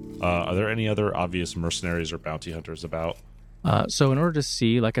 Are there any other obvious mercenaries or bounty hunters about? So in order to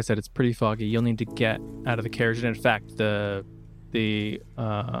see, like I said, it's pretty foggy. You'll need to get out of the carriage. And in fact, the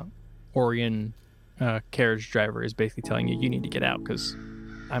Orion carriage driver is basically telling you need to get out because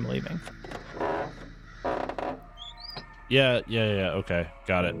I'm leaving. Yeah. Okay,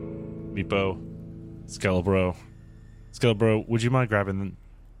 got it. Meepo, Skelebro, would you mind grabbing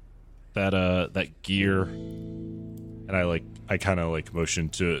that gear? And I kind of like motion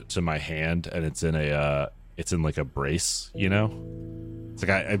to my hand, and it's in like a brace, you know. It's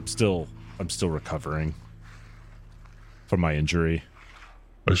like I'm still recovering from my injury.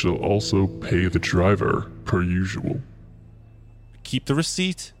 I shall also pay the driver per usual. Keep the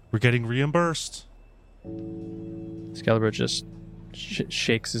receipt. We're getting reimbursed. Scalibur just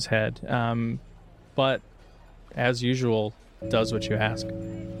shakes his head, but as usual, does what you ask.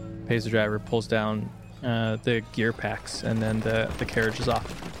 Pays the driver, pulls down the gear packs, and then the carriage is off.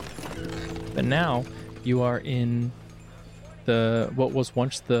 But now you are in what was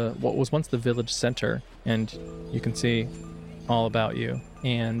once the village center, and you can see all about you.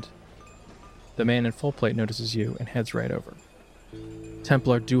 And the man in full plate notices you and heads right over.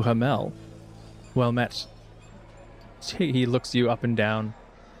 Templar Duhamel, well met. He looks you up and down,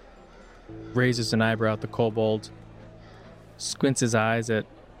 raises an eyebrow at the kobold, squints his eyes at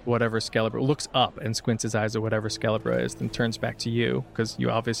whatever Scalibur, looks up and squints his eyes at whatever Scalibur is, then turns back to you, because you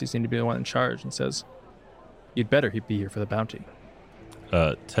obviously seem to be the one in charge, and says, "You'd better be here for the bounty."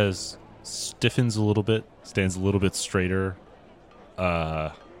 Tez stiffens a little bit, stands a little bit straighter,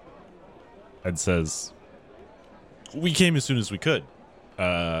 and says, "We came as soon as we could.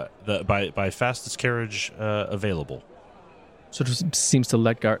 By fastest carriage available." So just seems to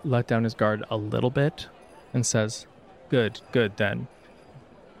let down his guard a little bit, and says, Good then.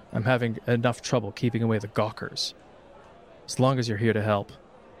 I'm having enough trouble keeping away the gawkers. As long as you're here to help.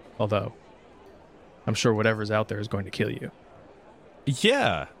 Although, I'm sure whatever's out there is going to kill you."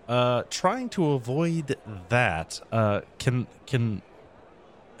 Yeah, trying to avoid that. Can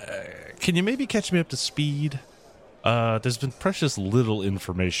you maybe catch me up to speed? There's been precious little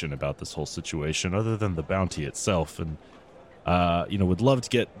information about this whole situation other than the bounty itself, and would love to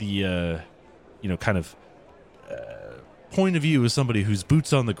get the kind of point of view as somebody who's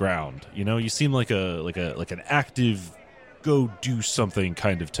boots on the ground. You seem like an active, go do something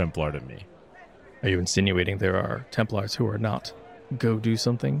kind of Templar to me. Are you insinuating there are Templars who are not go do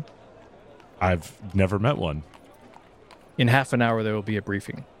something? I've never met one. In half an hour there will be a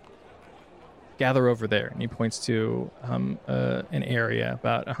briefing. Gather over there, and he points to an area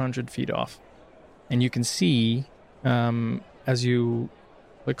about 100 feet off, and you can see as you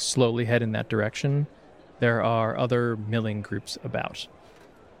slowly head in that direction, there are other milling groups about.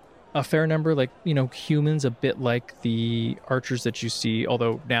 A fair number, humans, a bit like the archers that you see,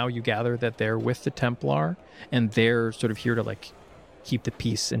 although now you gather that they're with the Templar, and they're sort of here to keep the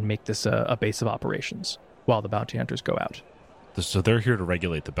peace and make this a base of operations while the bounty hunters go out. So they're here to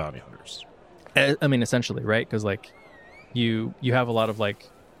regulate the bounty hunters. I mean, essentially, right? Because you have a lot of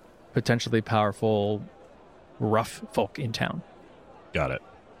potentially powerful, rough folk in town. Got it.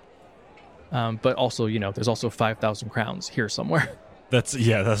 But also, there's also 5,000 crowns here somewhere. That's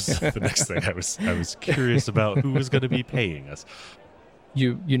the next thing I was curious about, who was going to be paying us.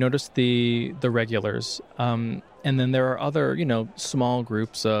 You notice the regulars, and then there are other small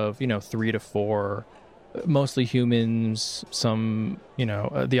groups of 3 to 4. Mostly humans, some,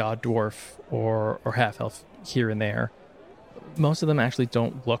 the odd dwarf or half-elf here and there. Most of them actually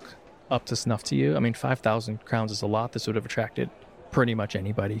don't look up to snuff to you. I mean, 5,000 crowns is a lot. This would have attracted pretty much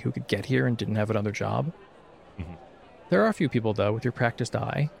anybody who could get here and didn't have another job. Mm-hmm. There are a few people, though, with your practiced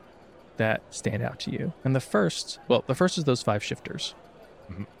eye that stand out to you. And the first is those 5 shifters.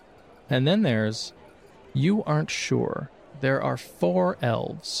 Mm-hmm. And then there's, you aren't sure, there are 4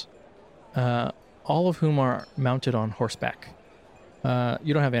 elves, all of whom are mounted on horseback.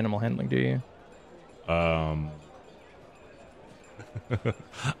 You don't have animal handling, do you?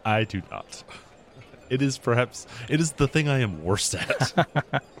 I do not. It is the thing I am worst at.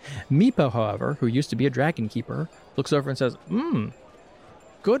 Meepo, however, who used to be a dragon keeper, looks over and says,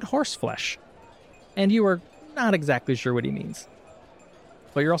 good horse flesh. And you are not exactly sure what he means.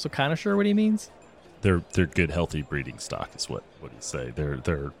 But you're also kind of sure what he means. They're good, healthy breeding stock, is what you say.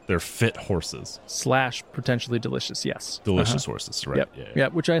 They're fit horses. / potentially delicious, yes. Delicious horses, right? Yep. Yeah,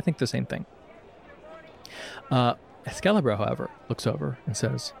 which I think the same thing. Excalibur, however, looks over and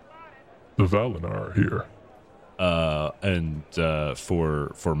says, "The Valinar are here." And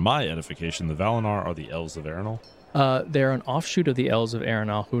for my edification, the Valinar are the elves of Arenal? They're an offshoot of the elves of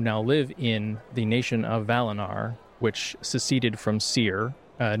Arenal, who now live in the nation of Valinar, which seceded from Seir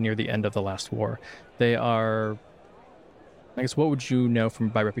near the end of the last war. They are I guess what would you know from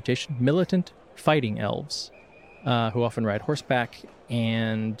by reputation? Militant fighting elves, who often ride horseback,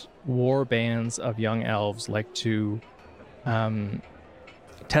 and war bands of young elves like to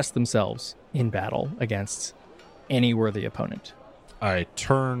test themselves in battle against any worthy opponent. I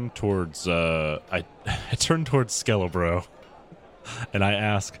turn towards I turn towards Skelebro, and I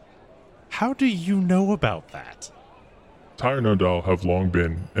ask, "How do you know about that?" Tyre and Odal have long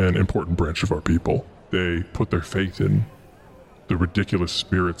been an important branch of our people. They put their faith in the ridiculous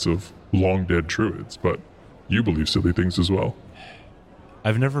spirits of long-dead druids, but you believe silly things as well.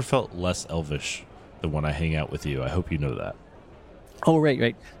 I've never felt less elvish than when I hang out with you. I hope you know that. Oh,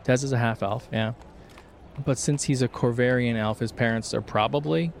 right. Tez is a half-elf, yeah. But since he's a Corvarian elf, his parents are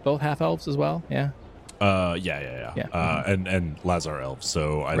probably both half-elves as well, yeah? Yeah. And Lazar elves,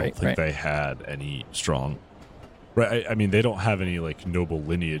 so I don't think they had any strong... Right, I mean, they don't have any, like, noble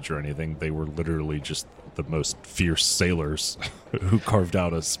lineage or anything. They were literally just the most fierce sailors who carved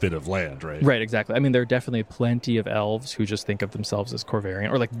out a spit of land, right? Right, exactly. I mean, there are definitely plenty of elves who just think of themselves as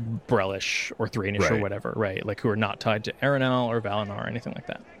Corvarian, or like Brellish or Threenish or whatever, right? Like, who are not tied to Arenal or Valinor or anything like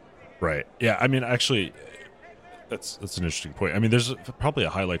that. Right. Yeah, I mean, actually, that's an interesting point. I mean, there's probably a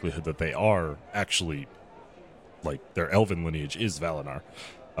high likelihood that they are actually, like, their elven lineage is Valinor.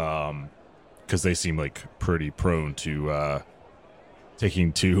 Because they seem like pretty prone to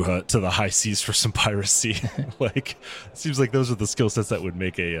taking to the high seas for some piracy. Like, it seems like those are the skill sets that would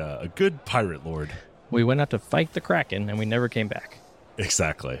make a good pirate lord. We went out to fight the Kraken, and we never came back.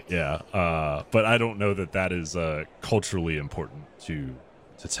 Exactly, yeah. But I don't know that is culturally important to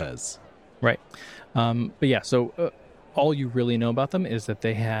Tez. Right. But yeah, so all you really know about them is that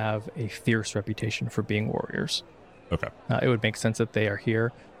they have a fierce reputation for being warriors. Okay. It would make sense that they are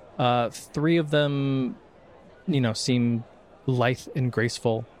here. 3 of them, seem lithe and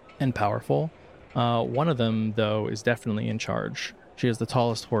graceful and powerful. One of them, though, is definitely in charge. She has the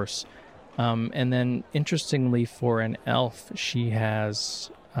tallest horse. And then, interestingly, for an elf, she has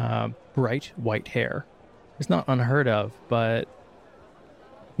bright white hair. It's not unheard of, but,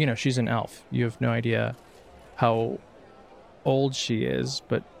 she's an elf. You have no idea how old she is,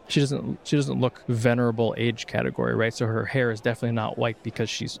 but she doesn't look venerable age category, right? So her hair is definitely not white because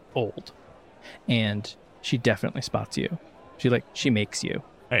she's old, and she definitely spots you. She makes you.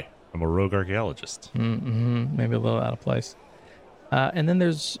 Hey, I'm a rogue archaeologist. Maybe a little out of place. And then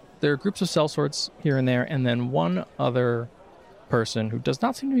there are groups of sellswords here and there, and then one other person who does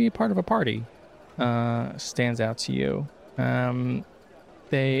not seem to be a part of a party stands out to you.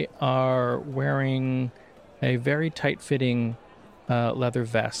 They are wearing a very tight-fitting leather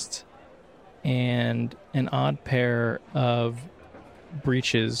vest and an odd pair of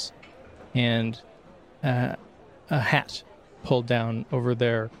breeches and a hat pulled down over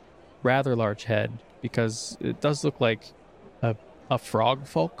their rather large head, because it does look like a frog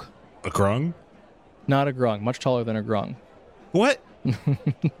folk. A grung? Not a grung, much taller than a grung. What?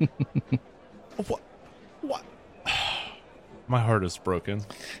 What? My heart is broken.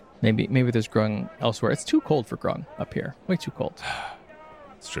 Maybe there's grung elsewhere. It's too cold for grung up here. Way too cold.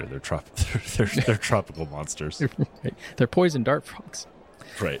 It's true. They're tropical monsters. Right. They're poison dart frogs.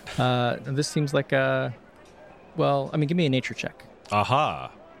 Right. This seems like give me a nature check.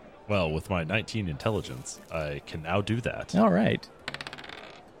 Aha. Well, with my 19 intelligence, I can now do that. All right.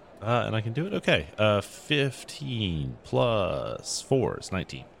 And I can do it? Okay. 15 plus 4 is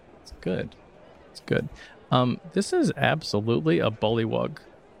 19. It's good. It's good. This is absolutely a bullywug.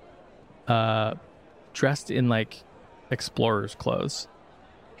 Dressed in, like, explorer's clothes.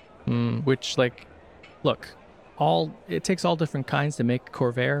 Which, like, look, it takes all different kinds to make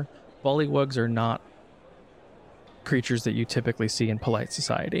Corvair. Bullywugs are not creatures that you typically see in polite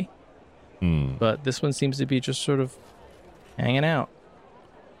society. But this one seems to be just sort of hanging out.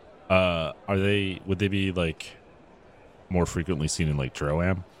 Would they be, like, more frequently seen in, like,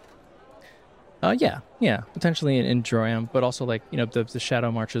 Droam? Yeah, potentially in Droam, but also, like, the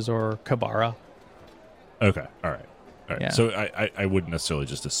Shadow Marches or Kabara. Okay, all right. Yeah. So I wouldn't necessarily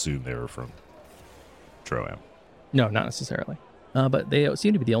just assume they were from Droam. No, not necessarily. But they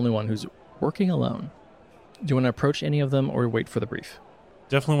seem to be the only one who's working alone. Do you want to approach any of them or wait for the brief?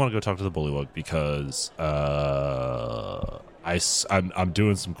 Definitely want to go talk to the bullywug, because I'm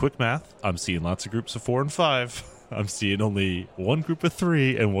doing some quick math. I'm seeing lots of groups of 4 and 5. I'm seeing only one group of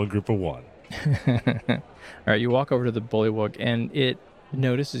 3 and one group of 1. All right, you walk over to the bullywug, and it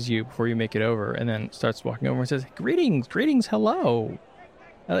notices you before you make it over, and then starts walking over and says, greetings, hello.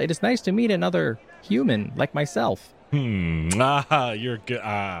 It is nice to meet another human like myself. You're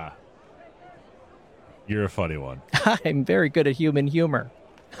good. You're a funny one. I'm very good at human humor.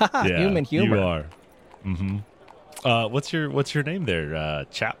 Yeah, Human humor. You are. What's your name there,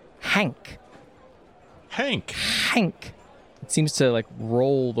 chap? Hank. Hank. Hank. It seems to like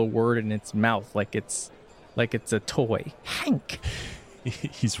roll the word in its mouth like it's a toy. Hank.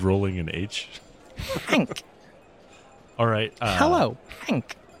 He's rolling an H. Hank. All right. Hello,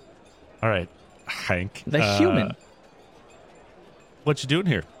 Hank. All right, Hank. The human. What you doing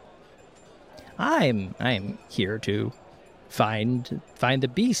here? I'm here to find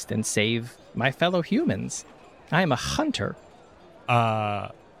the beast and save my fellow humans. I am a hunter.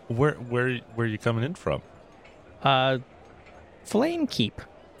 Where are you coming in from? Flamekeep,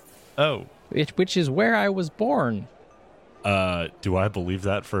 Oh, which is where I was born. do I believe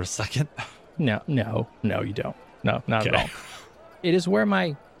that for a second? No, you don't. No, not at Okay. all. It is where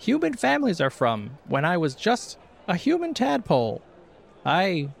my human families are from. When I was just a human tadpole,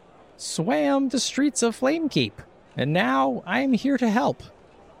 I swam the streets of Flamekeep, and now I am here to help.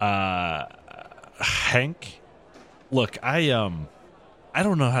 Hank, look, I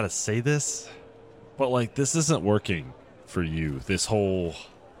don't know how to say this, but like this isn't working for you. This whole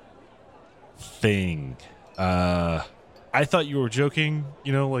thing. I thought you were joking,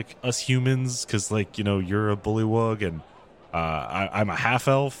 like us humans, because like you're a bullywug and I'm a half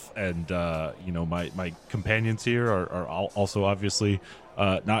elf, and my companions here are also obviously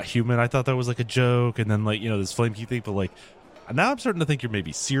not human. I thought that was like a joke, and then like this Flamekeep thing, but like now I'm starting to think you're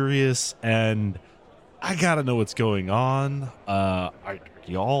maybe serious, and I gotta know what's going on. Are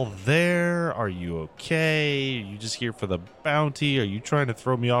you all there? Are you okay? Are you just here for the bounty? Are you trying to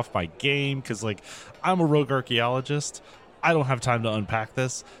throw me off my game? Because like I'm a rogue archaeologist. I don't have time to unpack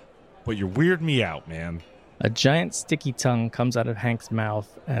this, but you're weirding me out, man. A giant sticky tongue comes out of Hank's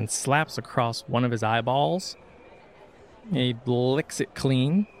mouth and slaps across one of his eyeballs. He licks it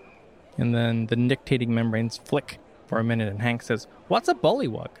clean, and then the nictating membranes flick for a minute, and Hank says, "What's a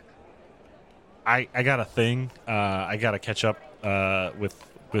bullywug?" I got a thing. I gotta catch up with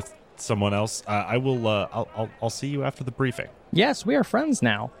someone else. I will. I'll see you after the briefing. Yes, we are friends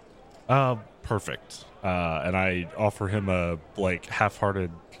now. Perfect. And I offer him a like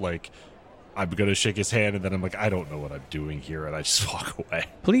half-hearted like I'm gonna shake his hand, and then I'm like I don't know what I'm doing here, and I just walk away.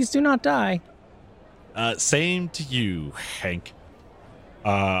 Please do not die. Same to you, Hank.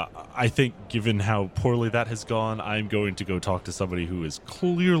 I think given how poorly that has gone, I'm going to go talk to somebody who is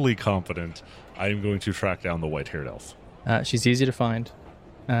clearly competent. I am going to track down the white-haired elf. She's easy to find.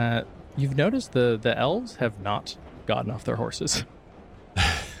 You've noticed the elves have not gotten off their horses.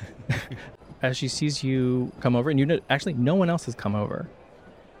 As she sees you come over, and actually no one else has come over.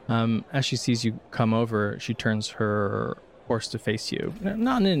 As she sees you come over, she turns her horse to face you.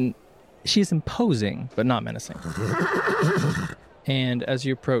 She's imposing, but not menacing. And as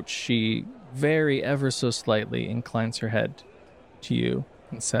you approach, she very ever so slightly inclines her head to you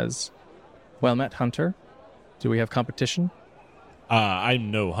and says, "Well met, hunter. Do we have competition?"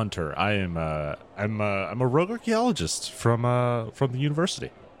 I'm no hunter. I'm a rogue archaeologist from the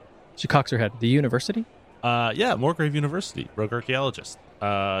university. She cocks her head. The university? Yeah, Morgrave University, rogue archaeologist.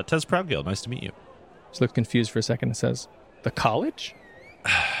 Tez Proudgill, nice to meet you. She looks confused for a second and says, "The college?"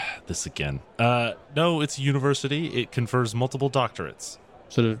 This again. No, it's a university. It confers multiple doctorates.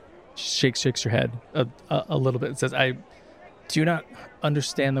 Sort of shakes her head a little bit and says, "I do not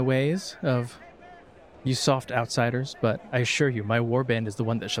understand the ways of you soft outsiders, but I assure you, my warband is the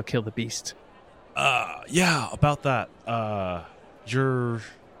one that shall kill the beast." Yeah, about that. You're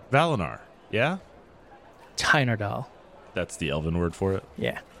Valinar, yeah? Tynardal. That's the elven word for it?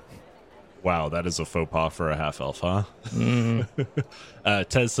 Yeah. Wow, that is a faux pas for a half-elf, huh? Mm.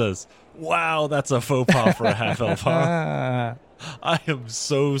 Tez says, wow, that's a faux pas for a half-elf, huh? I am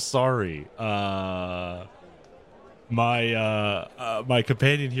so sorry. My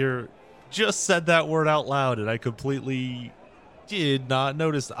companion here just said that word out loud, and I completely did not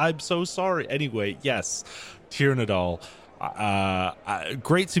notice. I'm so sorry. Anyway, yes, Tyrnadal,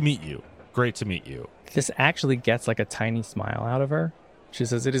 great to meet you. Great to meet you. This actually gets like a tiny smile out of her. She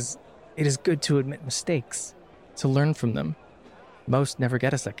says, It is good to admit mistakes, to learn from them. Most never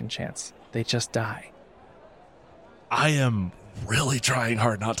get a second chance. They just die." I am really trying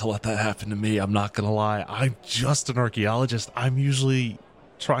hard not to let that happen to me. I'm not going to lie. I'm just an archaeologist. I'm usually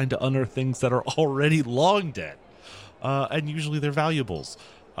trying to unearth things that are already long dead. And usually they're valuables.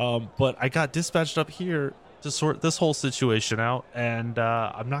 But I got dispatched up here to sort this whole situation out. And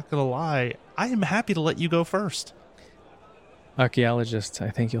I'm not going to lie. I am happy to let you go first. "Archaeologist, I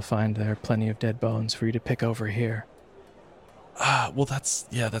think you'll find there are plenty of dead bones for you to pick over here." Well, that's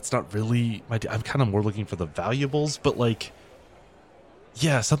not really I'm kind of more looking for the valuables, but like,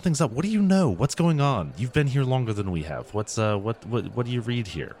 yeah, something's up. What do you know? What's going on? You've been here longer than we have. What do you read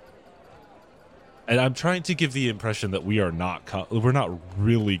here? And I'm trying to give the impression that we're not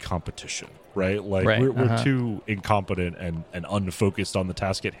really competition, right? Like we're too incompetent and unfocused on the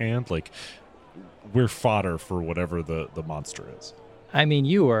task at hand. Like we're fodder for whatever the monster is. I mean,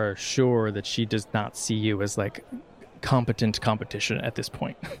 you are sure that she does not see you as like competent competition at this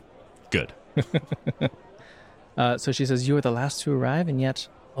point. Good. So she says, you are the last to arrive, and yet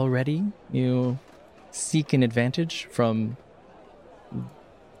already you seek an advantage from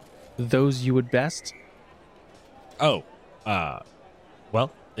those you would best? Oh,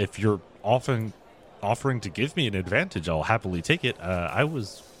 well, if you're offering to give me an advantage, I'll happily take it. I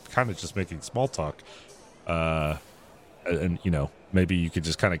was kind of just making small talk. And, maybe you could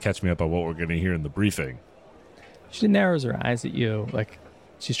just kind of catch me up on what we're going to hear in the briefing. She narrows her eyes at you, like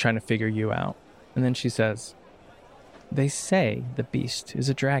she's trying to figure you out. And then she says, they say the beast is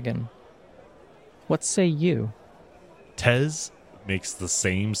a dragon. What say you? Tez makes the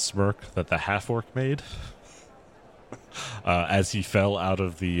same smirk that the half-orc made as he fell out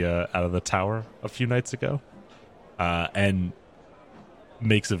of the tower a few nights ago, and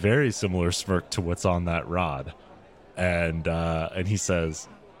makes a very similar smirk to what's on that rod, and he says,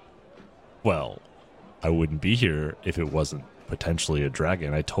 "Well, I wouldn't be here if it wasn't potentially a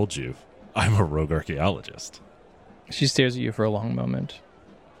dragon. I told you, I'm a rogue archaeologist." She stares at you for a long moment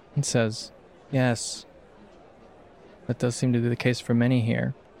and says, yes, that does seem to be the case for many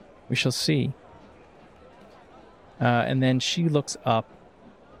here. We shall see. And then she looks up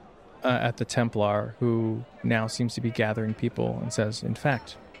at the Templar, who now seems to be gathering people, and says, in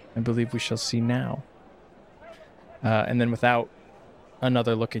fact, I believe we shall see now. And then without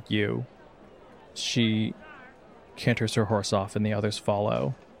another look at you, she canters her horse off, and the others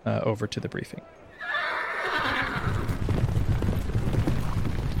follow over to the briefing.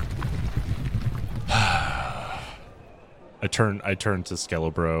 I turn to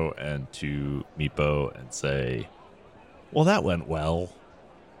Skelebro and to Meepo and say, well, that went well.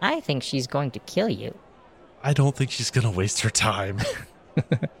 I think she's going to kill you. I don't think she's going to waste her time.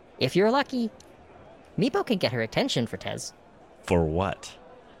 If you're lucky, Meepo can get her attention for Tez. For what?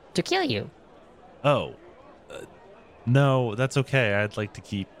 To kill you. Oh. No, that's okay. I'd like to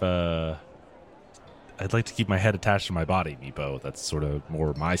keep my head attached to my body, Meepo. That's sort of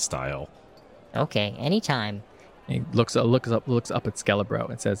more my style. Okay, anytime. He looks up at Skelebro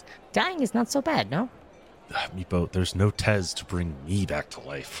and says, dying is not so bad, no? Meepo, there's no Tez to bring me back to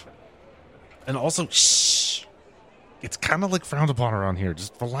life. And also, shh! It's kind of like frowned upon around here.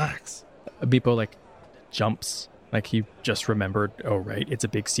 Just relax. Meepo, jumps. He just remembered, oh, right, it's a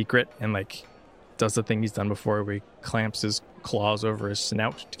big secret. And, does the thing he's done before where he clamps his claws over his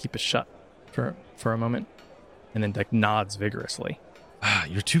snout to keep it shut for a moment. And then, nods vigorously.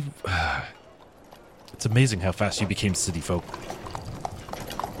 You're too... It's amazing how fast you became city folk.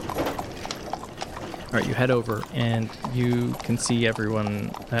 All right, you head over, and you can see everyone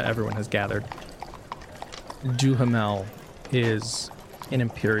has gathered. Duhamel is an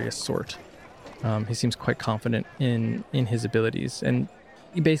imperious sort. He seems quite confident in his abilities, and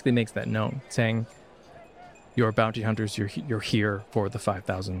he basically makes that known, saying, "You're bounty hunters. You're here for the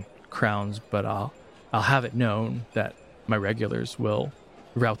 5,000 crowns, but I'll have it known that my regulars will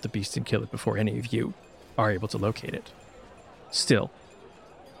rout the beast and kill it before any of you are able to locate it. Still,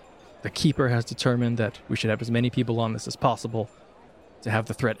 the Keeper has determined that we should have as many people on this as possible to have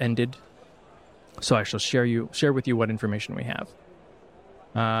the threat ended. So I shall share with you what information we have."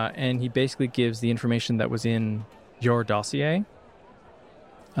 And he basically gives the information that was in your dossier,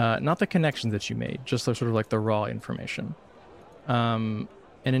 not the connections that you made, just the sort of the raw information. And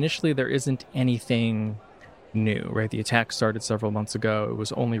initially there isn't anything new, right? The attack started several months ago. It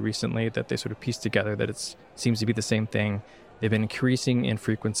was only recently that they sort of pieced together that it seems to be the same thing. They've been increasing in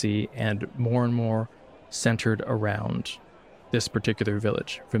frequency and more centered around this particular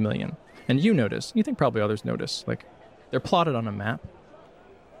village, Vermilion. And you notice, you think probably others notice, they're plotted on a map.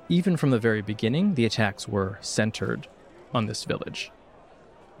 Even from the very beginning, the attacks were centered on this village,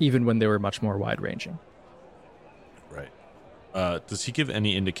 even when they were much more wide-ranging. Right. Does he give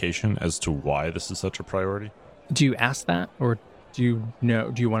any indication as to why this is such a priority? Do you ask that, or do you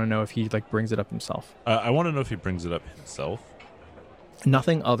want to know if he brings it up himself? I want to know if he brings it up himself.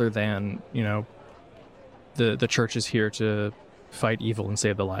 Nothing other than, the church is here to fight evil and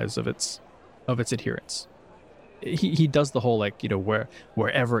save the lives of its adherents. He does the whole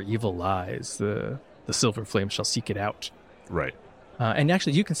wherever evil lies, the silver flame shall seek it out. Right. And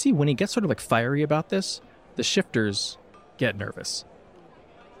actually, you can see when he gets sort of fiery about this, the shifters get nervous.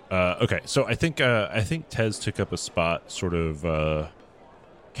 Okay, so I think Tez took up a spot sort of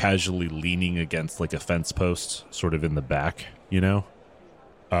casually leaning against a fence post, sort of in the back,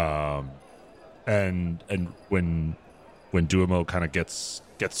 And when Duomo kind of gets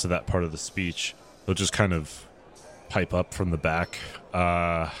to that part of the speech, they'll just kind of pipe up from the back,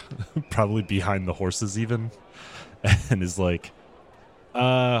 probably behind the horses even, and is like,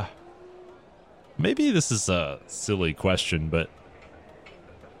 maybe this is a silly question, but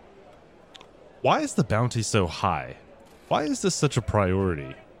why is the bounty so high? Why is this such a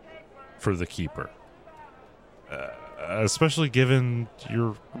priority for the Keeper? Especially given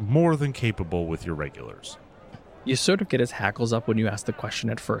you're more than capable with your regulars. You sort of get his hackles up when you ask the question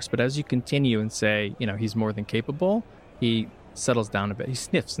at first, but as you continue and say, he's more than capable, he settles down a bit. He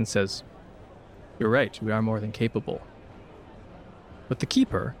sniffs and says, "You're right, we are more than capable. But the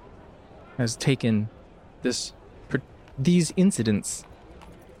Keeper has taken these incidents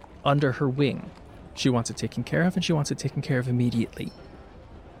under her wing. She wants it taken care of, and she wants it taken care of immediately.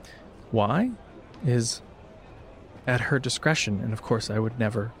 Why? Is at her discretion, and of course I would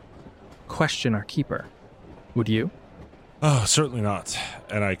never question our Keeper. Would you?" Oh, certainly not.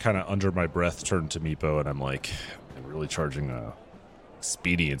 And I kind of, under my breath, turn to Meepo, and I'm like, I'm really charging a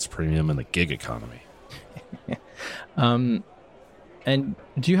expedience premium in the gig economy. And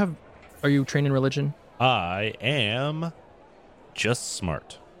are you trained in religion? I am just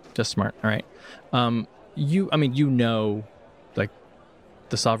smart. Just smart. All right. Like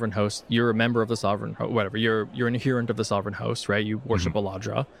the sovereign host, you're a member of the sovereign host, whatever. You're an adherent of the sovereign host, right? You worship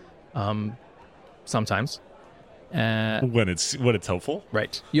Aladra, sometimes. When it's helpful.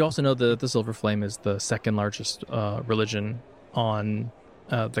 Right. You also know the Silver Flame is the second largest religion on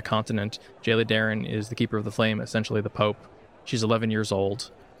the continent. Jayla Darren is the Keeper of the Flame, essentially the Pope. She's 11 years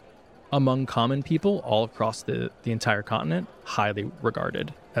old. Among common people all across the entire continent, highly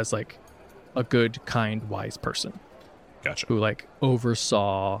regarded as like a good, kind, wise person. Gotcha. Who like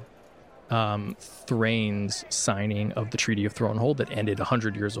oversaw Thrain's signing of the Treaty of Thronehold that ended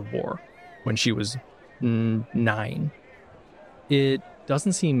 100 years of war when she was 9. It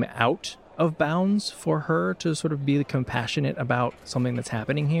doesn't seem out of bounds for her to sort of be compassionate about something that's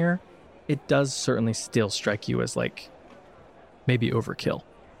happening here. It does certainly still strike you as like maybe overkill.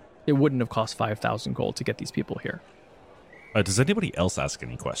 It wouldn't have cost 5,000 gold to get these people here. Does anybody else ask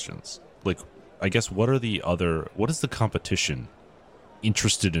any questions? Like, I guess, what is the competition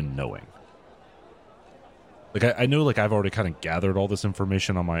interested in knowing? Like, I know, like, I've already kind of gathered all this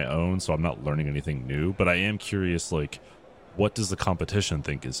information on my own, so I'm not learning anything new, but I am curious, like, what does the competition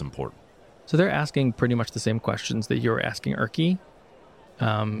think is important? So they're asking pretty much the same questions that you were asking Erky,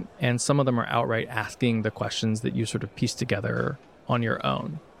 and some of them are outright asking the questions that you sort of piece together on your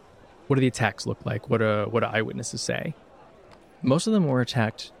own. What do the attacks look like? What do eyewitnesses say? Most of them were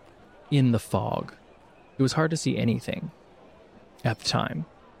attacked in the fog. It was hard to see anything at the time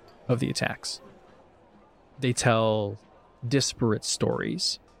of the attacks. They tell disparate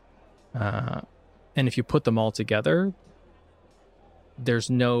stories. And if you put them all together, there's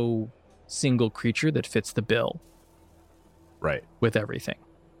no single creature that fits the bill. Right. With everything.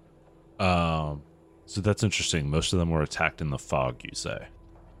 So that's interesting. Most of them were attacked in the fog, you say.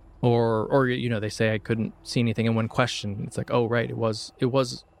 Or they say I couldn't see anything in one question. It's like, oh, right, it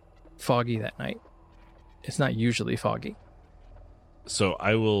was foggy that night. It's not usually foggy. So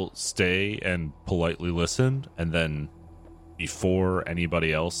I will stay and politely listen, and then before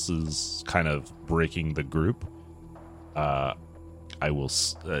anybody else is kind of breaking the group, I will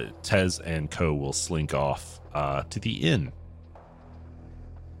Tez and Co will slink off to the inn.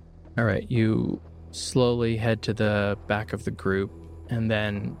 All right, you slowly head to the back of the group and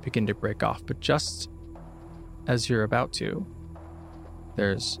then begin to break off. But just as you're about to,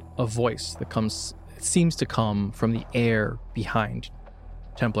 there's a voice that seems to come from the air behind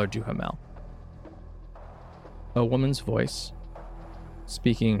Templar Duhamel. A woman's voice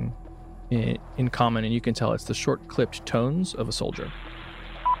speaking in common, and you can tell it's the short, clipped tones of a soldier.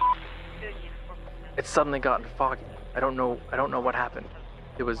 It's suddenly gotten foggy. I don't know what happened.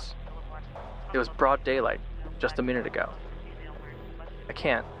 It was broad daylight just a minute ago. I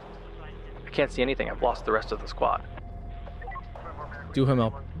can't see anything. I've lost the rest of the squad.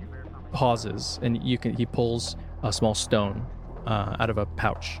 Duhamel pauses, and he pulls a small stone out of a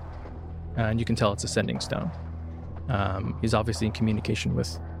pouch, and you can tell it's a sending stone. He's obviously in communication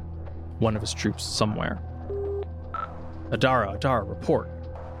with one of his troops somewhere. Adara, report.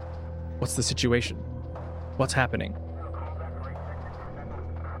 What's the situation? What's happening?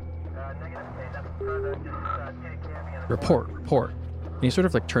 Report. And he's sort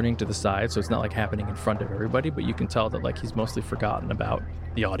of like turning to the side, so it's not like happening in front of everybody, but you can tell that like he's mostly forgotten about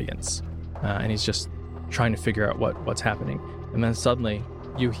the audience, and he's just trying to figure out what's happening. And then suddenly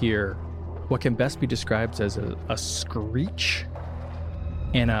you hear what can best be described as a screech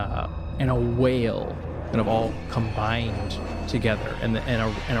and and a wail kind of all combined together, and a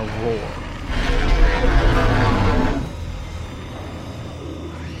roar.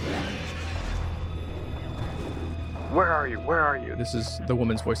 Where are you? Where are you? This is the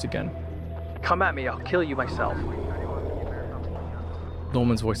woman's voice again. Come at me. I'll kill you myself. The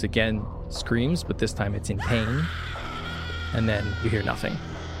woman's voice again screams, but this time it's in pain. And then you hear nothing.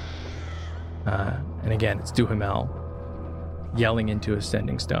 And again, it's Duhamel yelling into a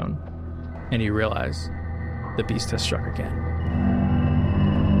standing stone. And you realize the beast has struck again.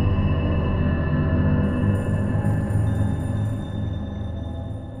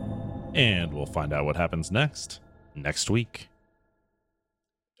 And we'll find out what happens next week.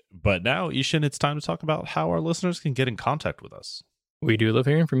 But now, Ishin, it's time to talk about how our listeners can get in contact with us. We do love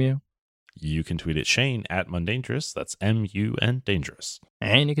hearing from you. You can tweet at Shane at Mundangerous. That's M-U-N Dangerous.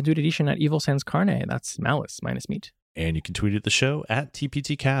 And you can tweet at Ishan at Evil Sans Carne. That's malice minus meat. And you can tweet at the show at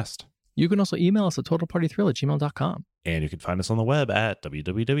TPTcast. You can also email us at totalpartythrill@gmail.com. And you can find us on the web at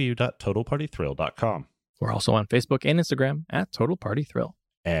www.totalpartythrill.com. We're also on Facebook and Instagram at Total Party Thrill.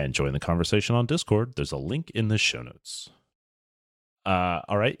 And join the conversation on Discord. There's a link in the show notes.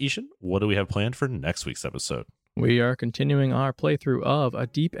 All right, Ishan, what do we have planned for next week's episode? We are continuing our playthrough of A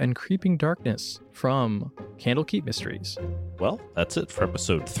Deep and Creeping Darkness from Candlekeep Mysteries. Well, that's it for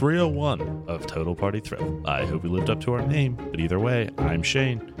episode 301 of Total Party Thrill. I hope we lived up to our name, but either way, I'm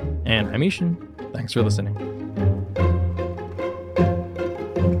Shane. And I'm Ishan. Thanks for listening.